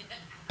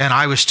 And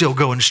I was still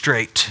going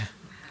straight.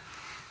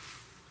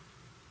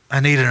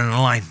 I needed an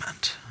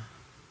alignment.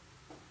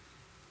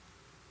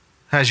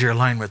 How's your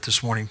alignment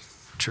this morning,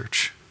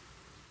 church?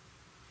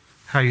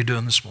 How are you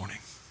doing this morning?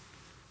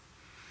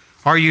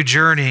 Are you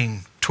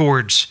journeying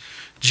towards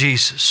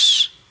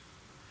Jesus?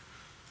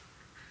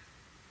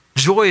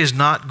 Joy is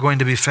not going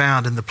to be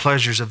found in the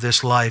pleasures of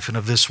this life and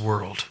of this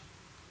world.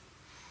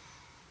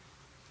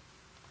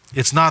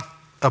 It's not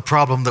a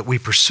problem that we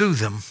pursue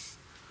them.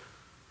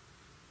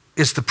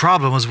 It's the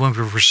problem is when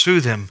we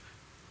pursue them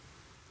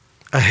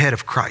ahead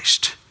of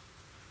Christ,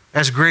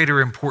 as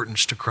greater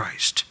importance to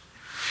Christ.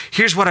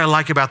 Here's what I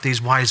like about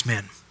these wise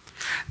men.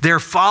 They're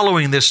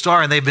following this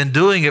star, and they've been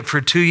doing it for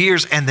 2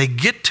 years, and they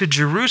get to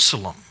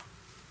Jerusalem.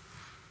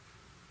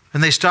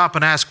 And they stop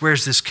and ask,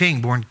 where's this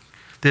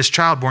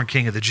child born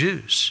king of the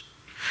Jews?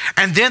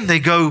 And then they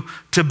go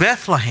to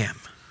Bethlehem.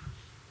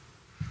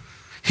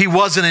 He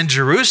wasn't in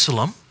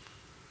Jerusalem.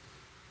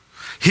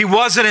 He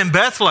wasn't in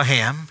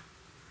Bethlehem.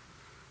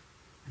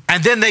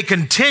 And then they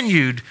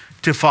continued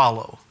to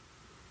follow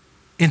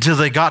until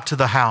they got to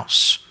the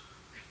house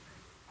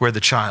where the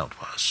child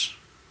was.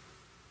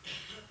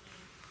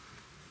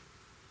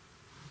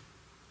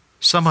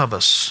 Some of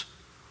us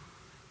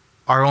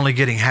are only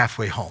getting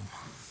halfway home.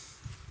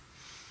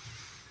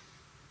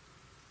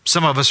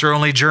 Some of us are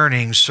only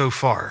journeying so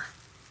far.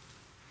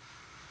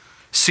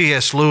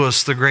 C.S.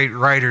 Lewis, the great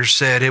writer,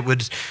 said, "It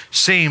would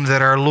seem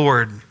that our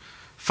Lord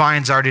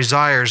finds our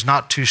desires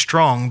not too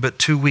strong, but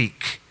too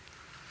weak.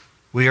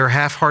 We are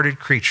half-hearted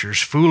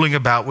creatures, fooling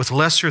about with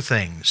lesser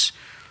things.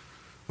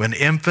 When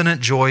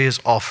infinite joy is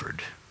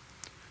offered,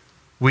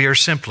 we are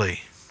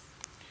simply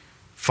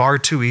far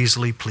too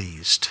easily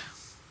pleased."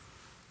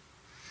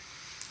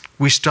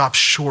 We stop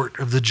short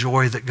of the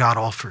joy that God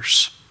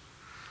offers.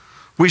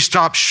 We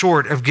stop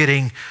short of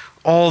getting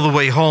all the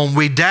way home.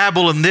 We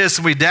dabble in this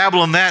and we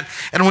dabble in that,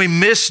 and we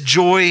miss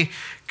joy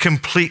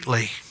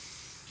completely.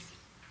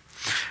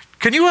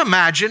 Can you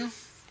imagine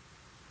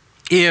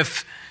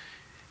if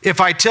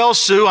I tell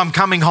Sue I'm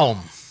coming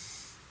home,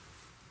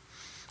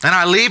 and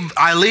I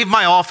leave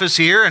my office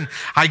here, and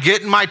I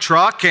get in my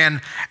truck,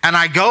 and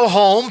I go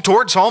home,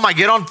 towards home. I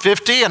get on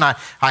 50, and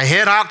I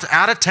head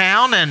out of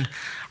town, and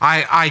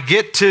I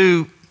get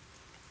to,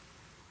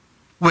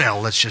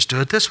 well, let's just do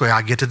it this way.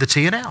 I get to the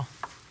T&L.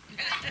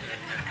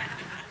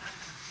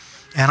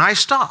 And I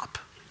stop.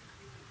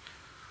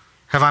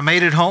 Have I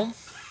made it home?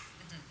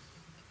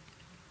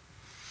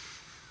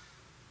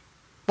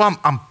 Well,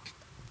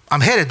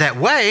 I'm headed that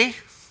way.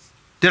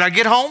 Did I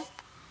get home?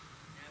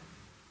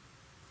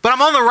 But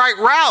I'm on the right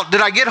route. Did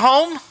I get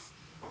home?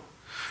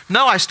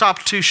 No, I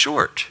stopped too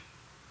short.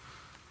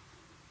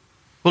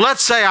 Well,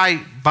 let's say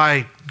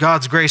by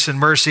God's grace and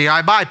mercy,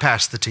 I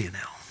bypass the T&L.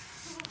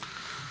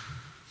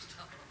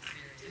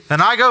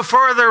 And I go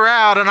further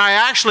out, and I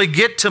actually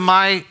get to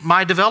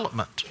my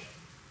development.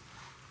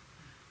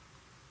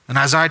 And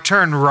as I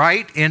turn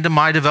right into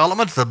my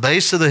development, at the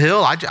base of the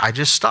hill, I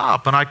just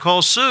stop, and I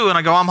call Sue, and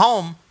I go, I'm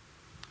home.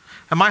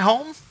 Am I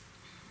home?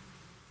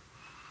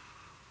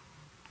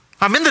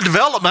 I'm in the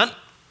development.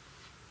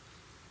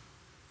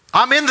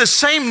 I'm in the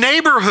same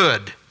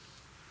neighborhood,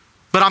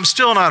 but I'm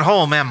still not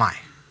home, am I?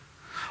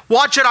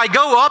 Watch it, I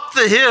go up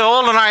the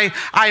hill and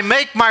I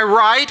make my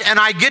right, and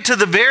I get to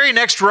the very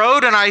next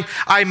road, and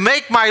I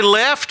make my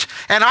left,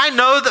 and I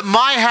know that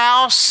my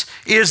house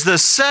is the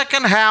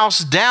second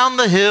house down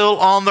the hill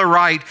on the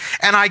right.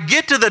 And I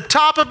get to the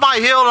top of my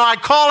hill, and I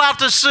call out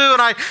to Sue,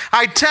 and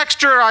I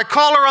text her, I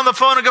call her on the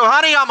phone and go,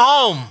 honey, I'm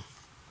home.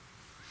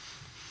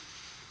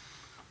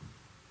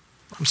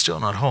 I'm still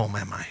not home,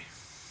 am I?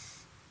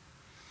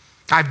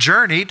 I've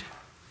journeyed.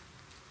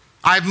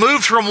 I've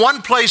moved from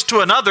one place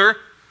to another.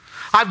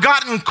 I've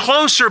gotten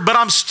closer, but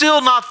I'm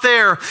still not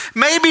there.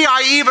 Maybe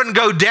I even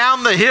go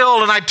down the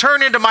hill and I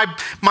turn into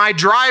my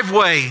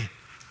driveway,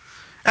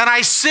 and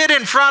I sit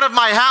in front of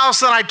my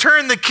house and I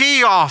turn the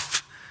key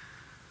off.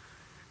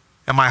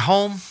 Am I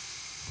home?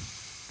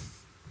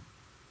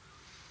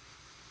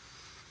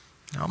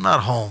 No, I'm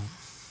not home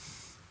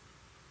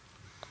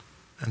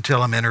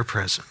until I'm in her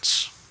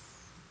presence.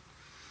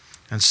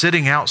 And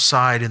sitting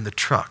outside in the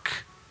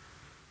truck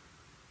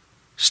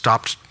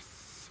stopped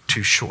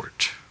too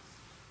short.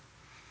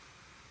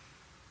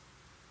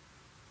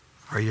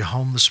 Are you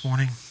home this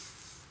morning?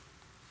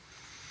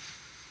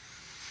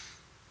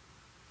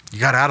 You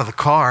got out of the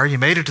car. You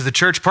made it to the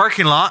church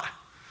parking lot.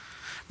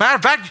 Matter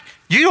of fact,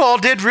 you all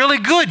did really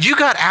good. You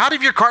got out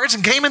of your cars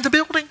and came in the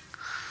building.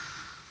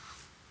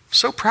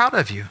 So proud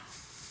of you.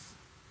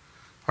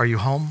 Are you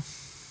home?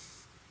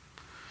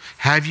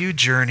 Have you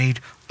journeyed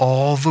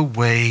all the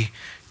way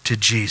to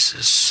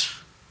Jesus?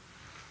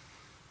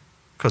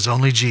 Because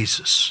only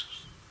Jesus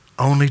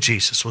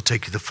will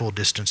take you the full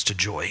distance to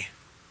joy.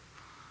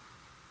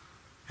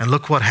 And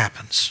look what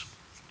happens.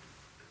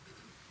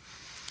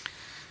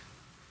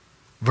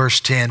 Verse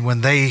 10, when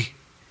they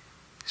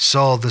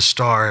saw the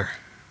star,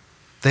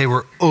 they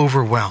were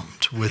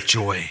overwhelmed with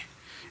joy.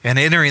 And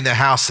entering the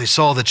house, they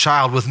saw the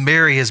child with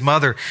Mary, his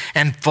mother,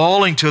 and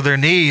falling to their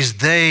knees,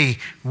 they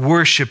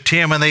worshiped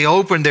him. And they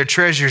opened their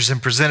treasures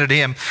and presented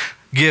him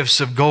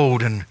gifts of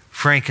gold and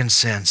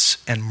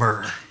frankincense and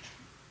myrrh.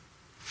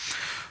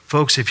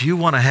 Folks, if you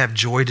want to have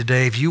joy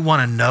today, if you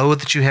want to know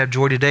that you have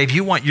joy today, if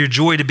you want your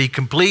joy to be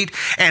complete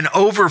and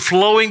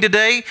overflowing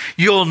today,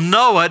 you'll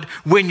know it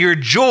when your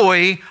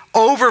joy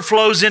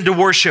overflows into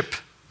worship.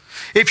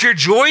 If your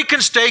joy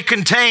can stay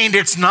contained,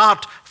 it's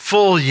not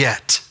full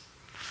yet.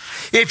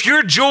 If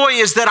your joy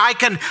is that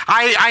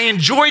I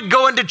enjoyed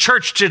going to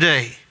church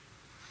today,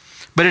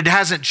 but it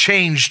hasn't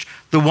changed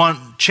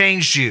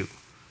you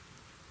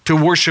to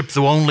worship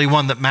the only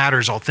one that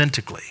matters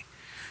authentically,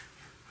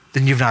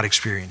 then you've not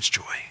experienced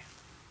joy.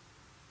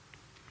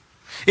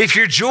 If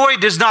your joy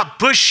does not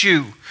push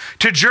you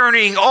to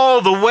journeying all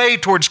the way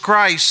towards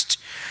Christ,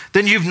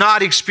 then you've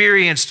not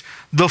experienced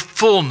the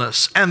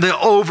fullness and the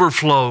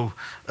overflow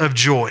of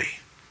joy.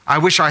 I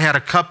wish I had a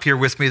cup here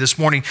with me this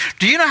morning.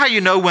 Do you know how you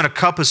know when a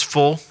cup is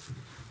full?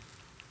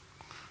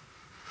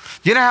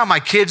 You know how my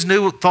kids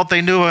thought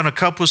they knew when a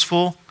cup was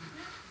full?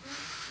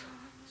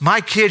 My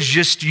kids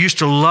just used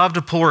to love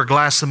to pour a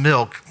glass of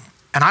milk,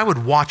 and I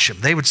would watch them.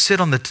 They would sit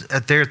on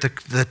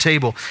the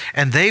table,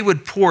 and they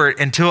would pour it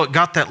until it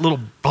got that little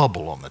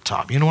bubble on the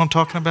top. You know what I'm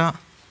talking about?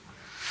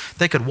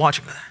 They could watch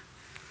it.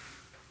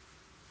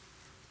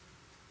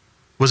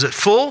 Was it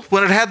full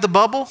when it had the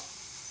bubble?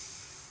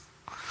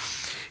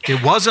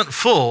 It wasn't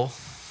full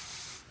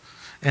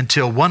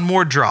until one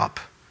more drop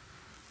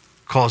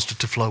caused it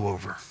to flow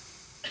over.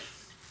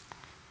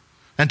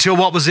 Until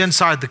what was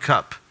inside the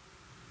cup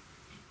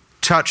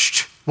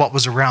touched what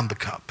was around the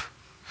cup.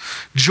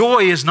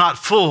 Joy is not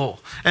full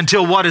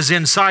until what is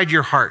inside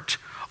your heart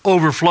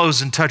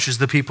overflows and touches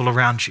the people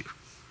around you.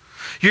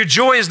 Your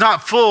joy is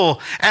not full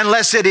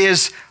unless it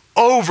is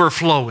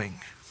overflowing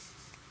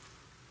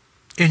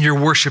in your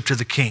worship to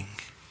the King.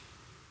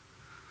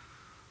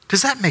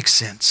 Does that make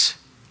sense?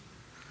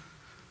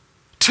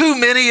 Too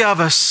many of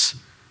us,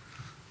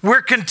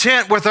 we're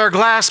content with our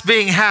glass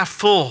being half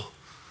full.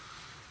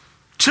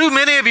 Too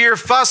many of you are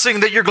fussing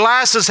that your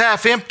glass is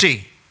half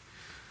empty.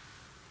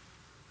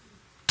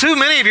 Too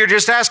many of you are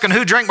just asking,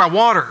 who drank my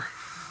water?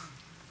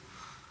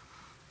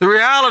 The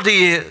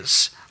reality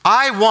is,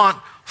 I want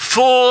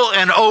full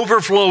and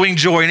overflowing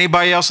joy.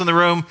 Anybody else in the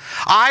room?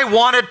 I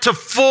want it to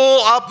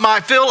fill up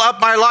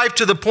my life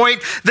to the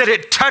point that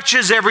it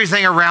touches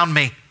everything around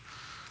me.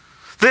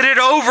 That it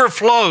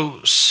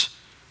overflows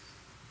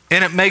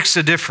and it makes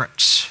a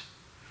difference.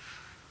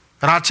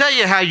 And I'll tell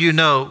you how you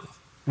know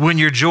when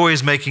your joy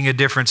is making a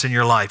difference in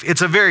your life.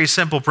 It's a very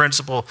simple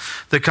principle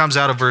that comes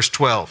out of verse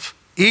 12.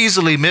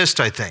 Easily missed,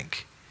 I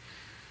think.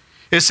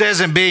 It says,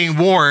 in being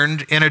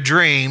warned in a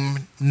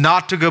dream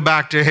not to go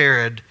back to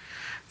Herod,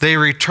 they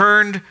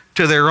returned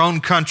to their own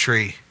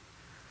country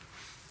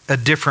a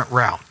different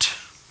route.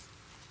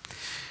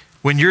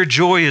 When your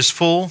joy is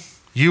full,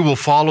 you will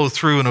follow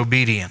through in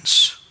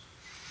obedience.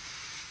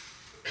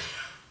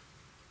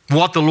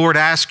 What the Lord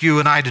asks you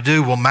and I to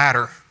do will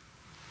matter.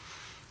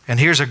 And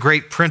here's a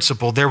great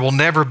principle. There will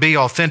never be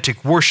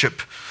authentic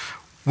worship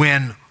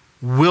when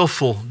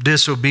willful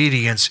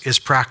disobedience is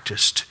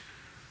practiced.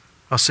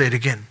 I'll say it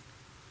again.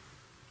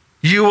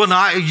 You and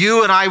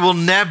I will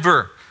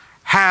never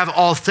have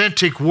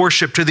authentic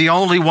worship to the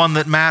only one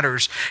that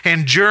matters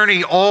and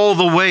journey all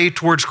the way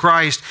towards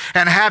Christ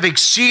and have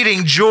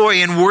exceeding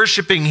joy in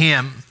worshiping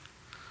Him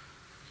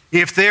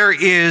if there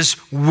is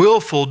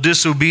willful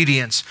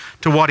disobedience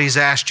to what He's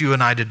asked you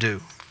and I to do.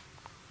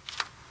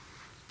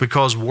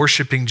 Because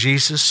worshiping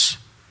Jesus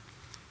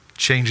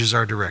changes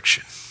our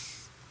direction.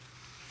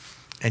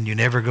 And you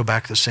never go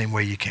back the same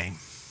way you came.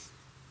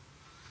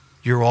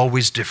 You're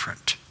always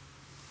different.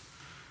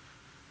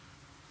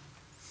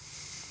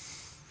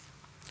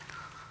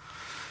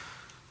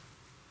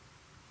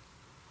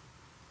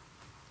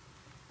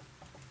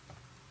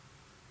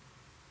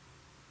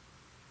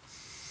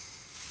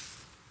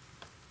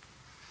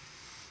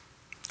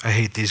 I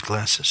hate these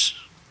glasses.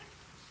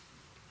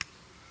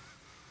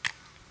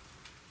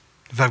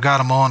 If I've got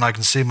them on, I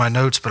can see my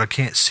notes, but I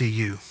can't see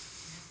you.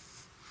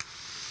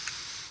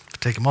 If I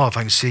take them off,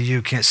 I can see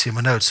you, can't see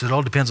my notes. It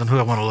all depends on who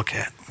I want to look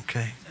at,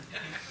 okay?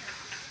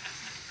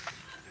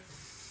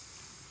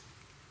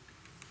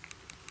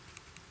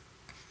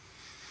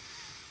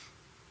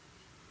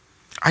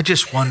 I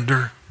just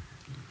wonder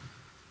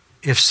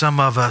if some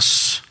of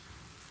us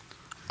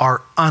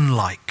are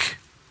unlike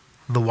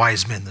the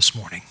wise men this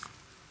morning.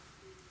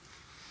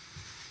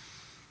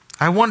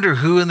 I wonder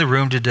who in the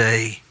room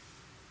today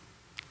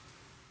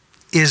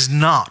is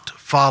not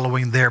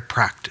following their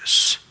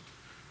practice,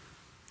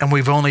 and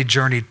we've only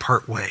journeyed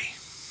part way.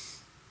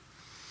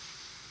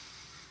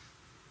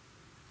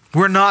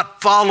 We're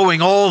not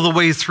following all the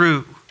way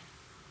through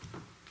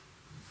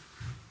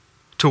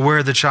to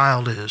where the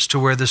child is, to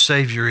where the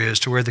Savior is,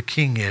 to where the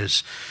King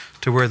is,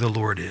 to where the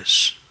Lord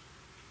is.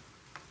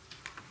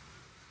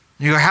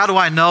 You go, how do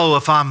I know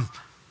if I'm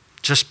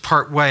just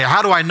part way?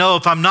 How do I know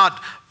if I'm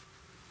not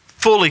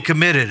fully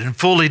committed and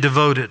fully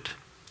devoted?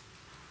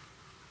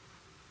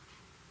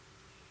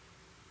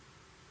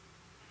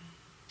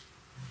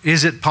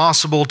 Is it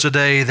possible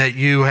today that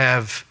you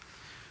have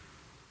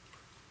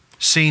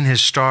seen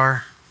his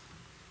star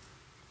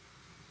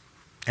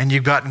and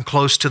you've gotten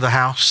close to the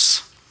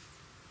house,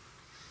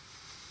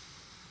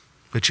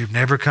 but you've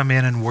never come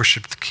in and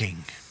worshiped the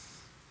King?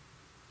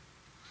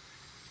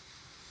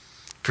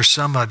 For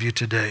some of you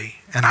today,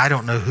 and I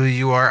don't know who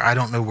you are, I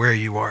don't know where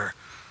you are,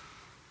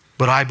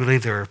 but I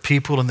believe there are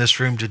people in this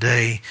room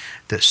today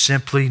that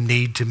simply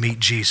need to meet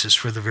Jesus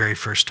for the very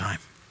first time.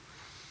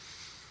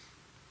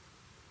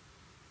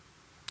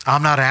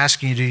 I'm not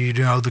asking you, do you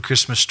know the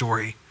Christmas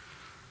story?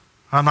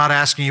 I'm not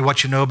asking you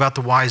what you know about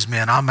the wise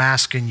men. I'm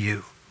asking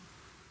you,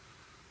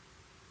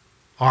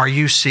 are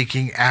you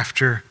seeking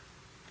after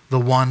the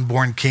one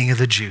born King of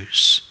the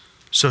Jews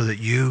so that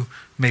you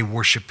may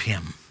worship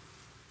him?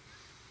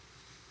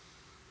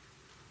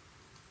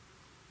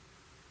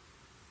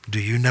 Do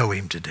you know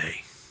him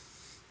today?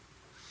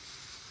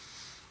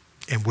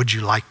 And would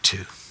you like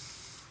to?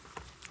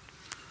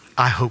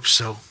 I hope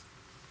so.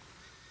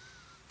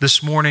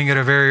 This morning at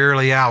a very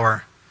early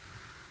hour,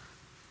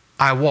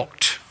 I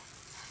walked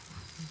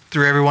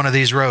through every one of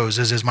these rows,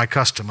 as is my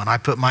custom, and I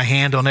put my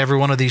hand on every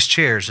one of these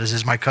chairs, as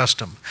is my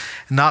custom.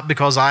 Not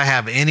because I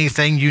have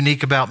anything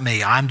unique about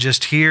me. I'm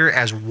just here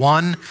as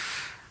one,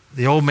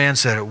 the old man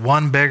said it,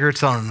 one beggar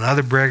telling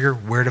another beggar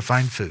where to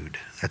find food.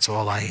 That's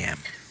all I am.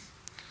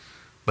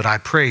 But I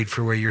prayed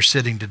for where you're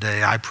sitting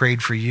today. I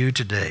prayed for you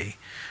today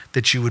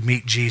that you would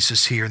meet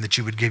Jesus here and that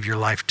you would give your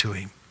life to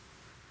him.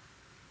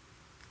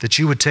 That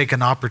you would take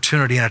an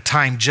opportunity in a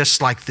time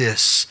just like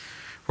this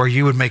where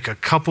you would make a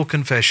couple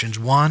confessions.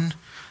 One,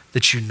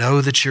 that you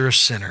know that you're a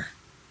sinner.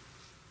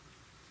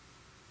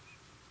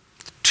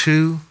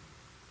 Two,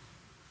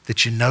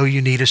 that you know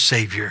you need a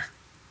Savior.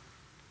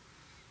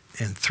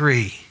 And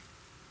three,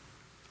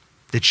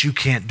 that you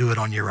can't do it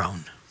on your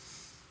own.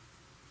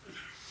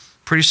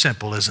 Pretty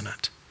simple, isn't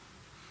it?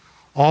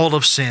 All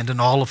have sinned and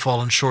all have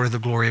fallen short of the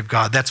glory of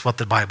God. That's what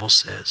the Bible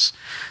says.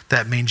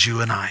 That means you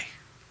and I.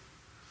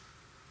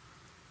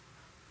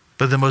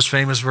 But the most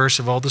famous verse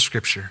of all the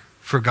Scripture,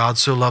 for God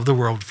so loved the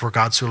world, for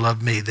God so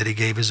loved me, that he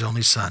gave his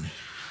only Son,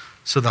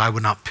 so that I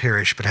would not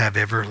perish, but have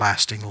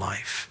everlasting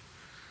life.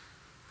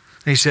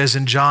 And he says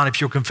in John, if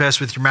you'll confess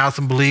with your mouth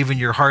and believe in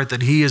your heart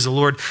that he is the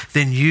Lord,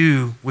 then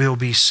you will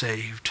be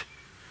saved.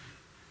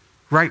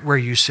 Right where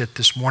you sit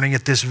this morning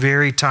at this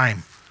very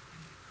time,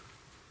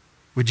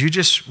 would you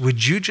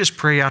just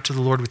pray out to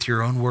the Lord with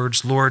your own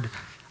words? Lord,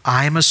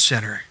 I am a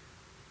sinner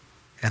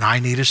and I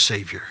need a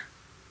Savior.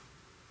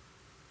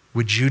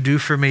 Would you do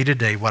for me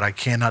today what I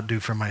cannot do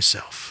for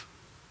myself?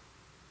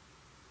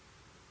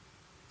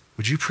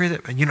 Would you pray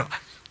that? You know,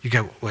 you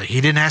go, well,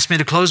 he didn't ask me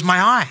to close my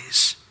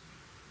eyes.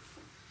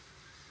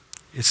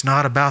 It's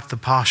not about the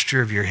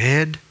posture of your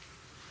head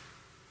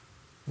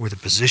or the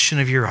position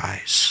of your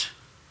eyes.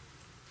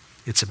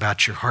 It's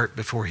about your heart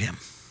before him.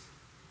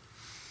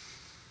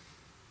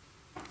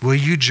 Will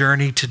you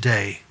journey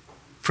today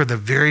for the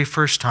very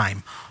first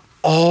time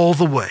all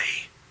the way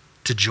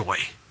to joy,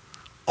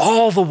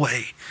 all the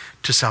way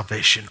to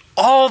salvation,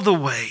 all the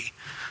way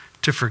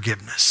to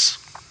forgiveness?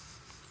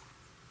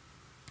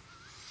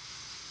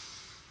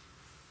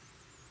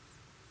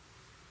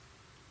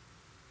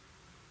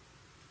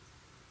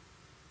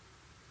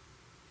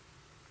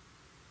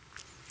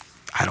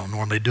 I don't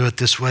normally do it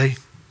this way.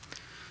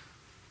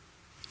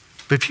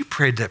 But if you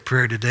prayed that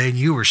prayer today and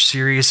you were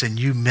serious and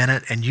you meant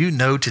it and you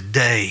know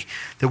today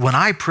that when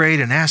I prayed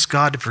and asked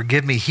God to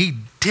forgive me, he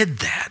did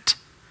that.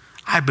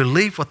 I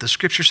believe what the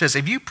Scripture says.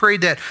 If you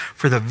prayed that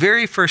for the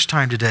very first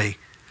time today,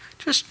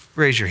 just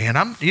raise your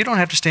hand. You don't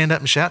have to stand up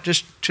and shout.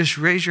 Just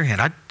raise your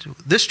hand.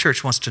 This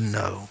church wants to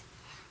know.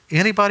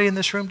 Anybody in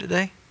this room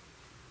today?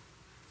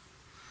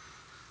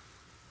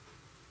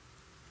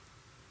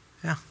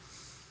 Yeah.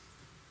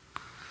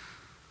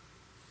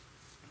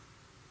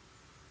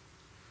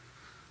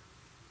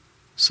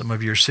 Some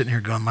of you are sitting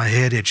here going, my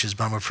head itches,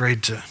 but I'm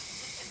afraid to.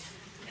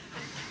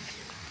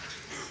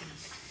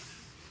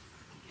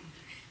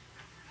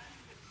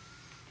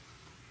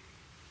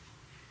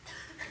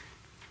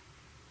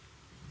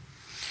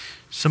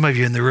 Some of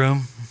you in the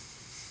room,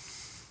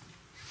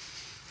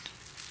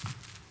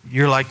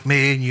 you're like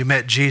me and you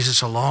met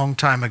Jesus a long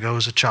time ago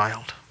as a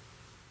child.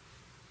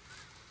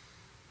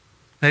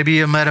 Maybe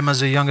you met him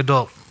as a young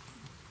adult.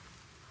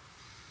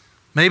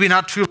 Maybe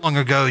not too long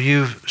ago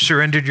you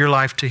surrendered your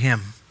life to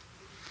him.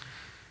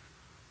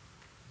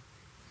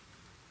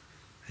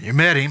 You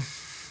met him,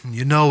 and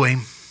you know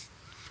him.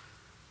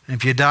 And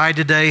if you died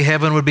today,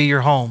 heaven would be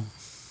your home.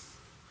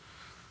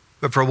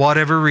 But for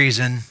whatever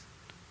reason,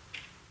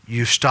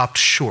 you stopped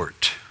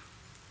short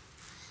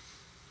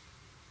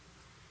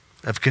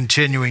of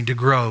continuing to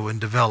grow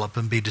and develop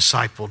and be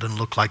discipled and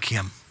look like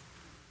him.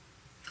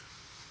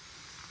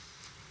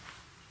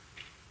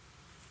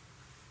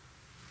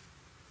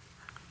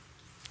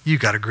 You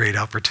got a great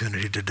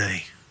opportunity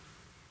today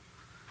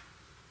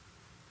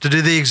to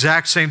do the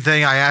exact same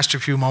thing I asked a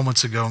few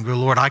moments ago and go,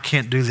 Lord, I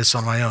can't do this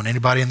on my own.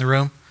 Anybody in the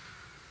room?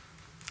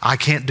 I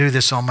can't do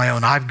this on my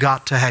own. I've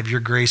got to have your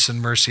grace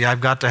and mercy.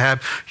 I've got to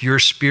have your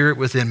Spirit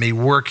within me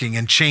working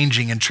and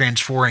changing and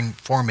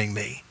transforming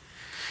me.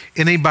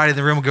 Anybody in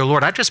the room will go,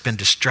 Lord, I've just been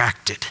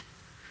distracted.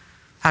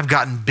 I've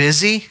gotten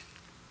busy.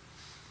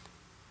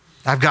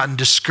 I've gotten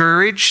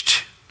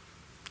discouraged.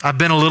 I've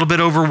been a little bit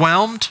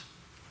overwhelmed.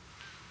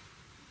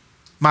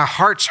 My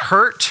heart's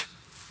hurt.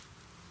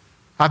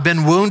 I've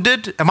been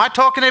wounded. Am I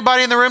talking to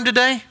anybody in the room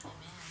today?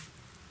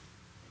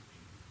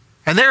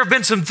 And there have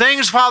been some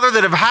things, Father,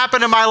 that have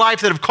happened in my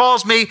life that have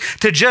caused me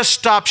to just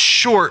stop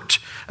short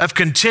of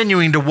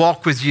continuing to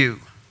walk with you.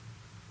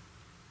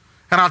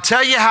 And I'll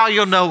tell you how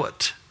you'll know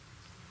it.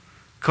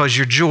 Because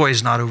your joy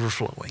is not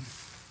overflowing.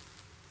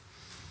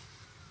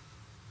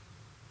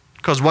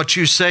 Because what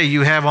you say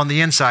you have on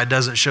the inside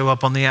doesn't show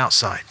up on the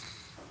outside.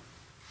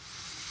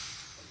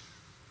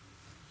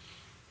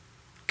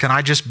 Can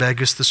I just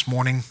beg us this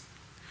morning,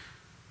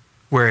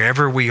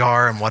 wherever we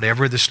are and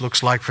whatever this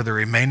looks like for the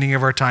remaining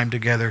of our time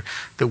together,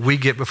 that we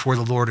get before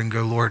the Lord and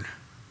go, Lord,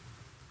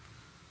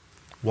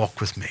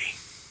 walk with me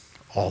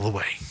all the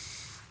way.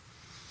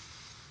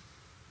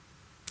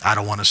 I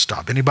don't want to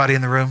stop. Anybody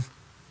in the room?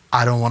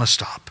 I don't want to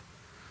stop.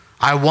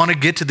 I want to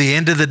get to the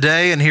end of the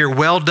day and hear,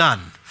 well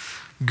done,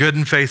 good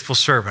and faithful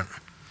servant.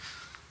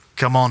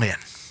 Come on in.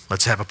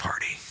 Let's have a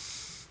party.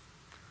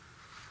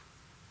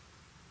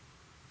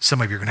 Some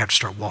of you are going to have to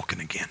start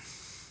walking again.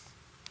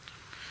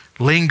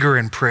 Linger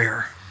in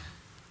prayer.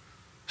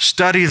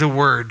 Study the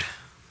Word.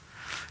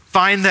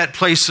 Find that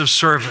place of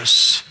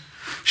service.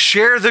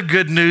 Share the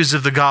good news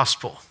of the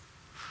gospel.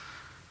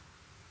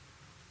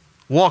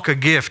 Walk a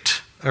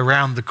gift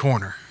around the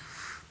corner.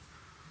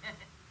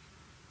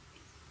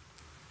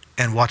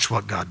 And watch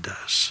what God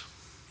does.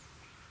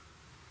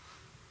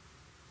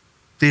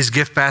 These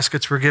gift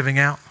baskets we're giving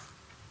out,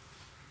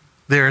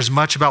 they're as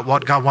much about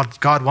what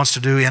God wants to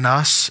do in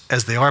us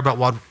as they are about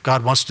what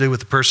God wants to do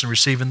with the person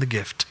receiving the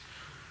gift.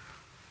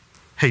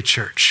 Hey,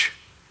 church,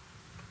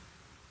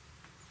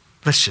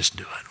 let's just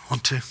do it.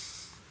 Want to?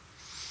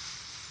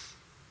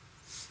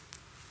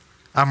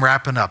 I'm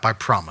wrapping up, I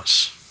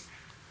promise.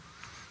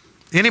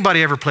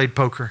 Anybody ever played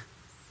poker?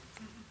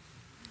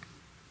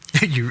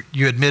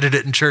 You admitted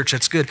it in church,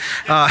 that's good.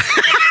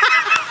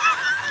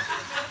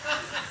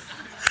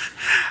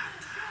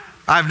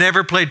 I've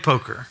never played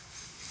poker,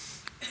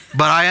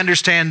 but I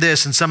understand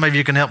this, and some of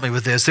you can help me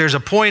with this. There's a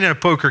point in a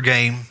poker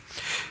game,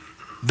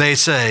 they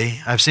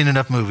say, I've seen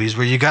enough movies,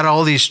 where you got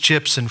all these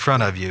chips in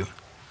front of you,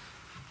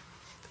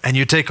 and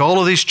you take all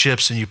of these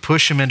chips and you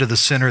push them into the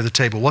center of the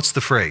table. What's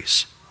the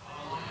phrase?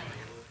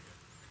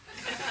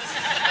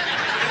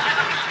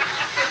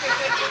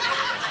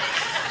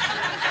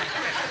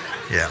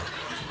 Yeah.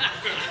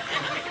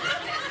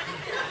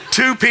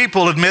 Two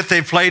people admit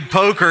they've played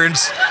poker, and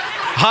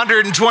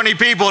 120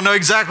 people know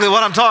exactly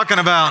what I'm talking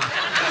about.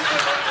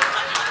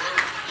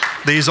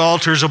 These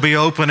altars will be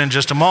open in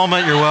just a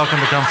moment. You're welcome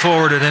to come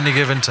forward at any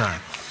given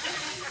time.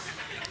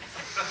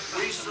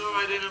 We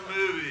saw it in a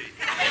movie.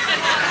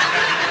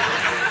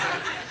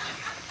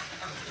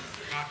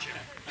 Gotcha.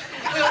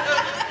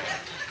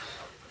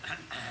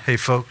 Hey,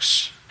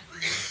 folks,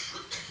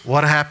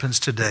 what happens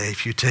today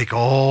if you take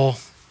all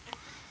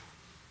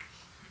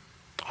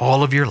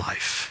of your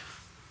life,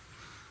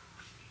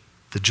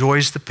 the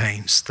joys, the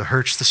pains, the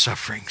hurts, the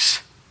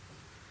sufferings,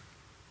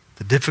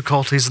 the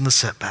difficulties and the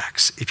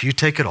setbacks, if you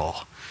take it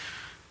all,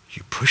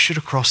 you push it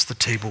across the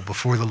table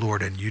before the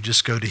Lord and you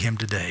just go to Him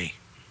today,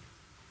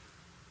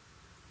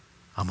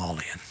 I'm all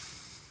in.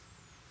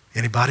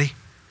 Anybody?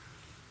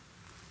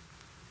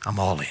 I'm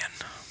all in.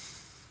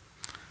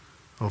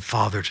 Oh,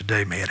 Father,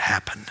 today may it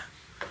happen.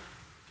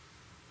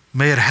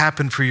 May it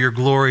happen for your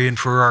glory and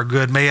for our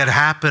good. May it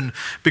happen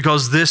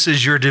because this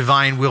is your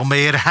divine will.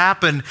 May it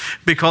happen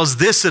because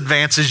this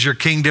advances your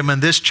kingdom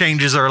and this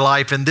changes our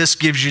life and this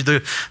gives you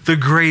the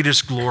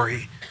greatest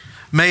glory.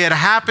 May it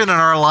happen in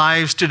our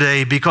lives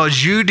today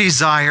because you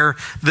desire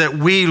that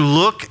we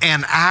look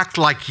and act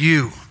like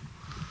you,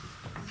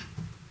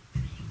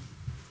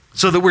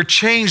 so that we're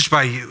changed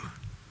by you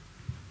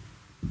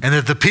and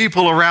that the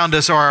people around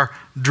us are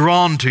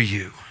drawn to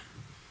you.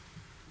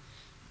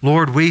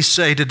 Lord, we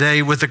say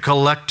today with a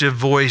collective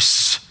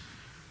voice,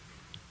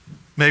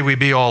 may we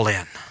be all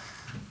in.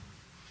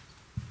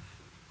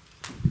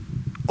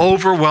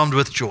 Overwhelmed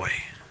with joy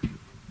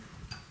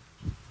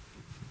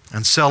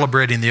and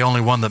celebrating the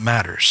only one that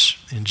matters.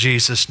 In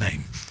Jesus'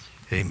 name,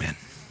 amen.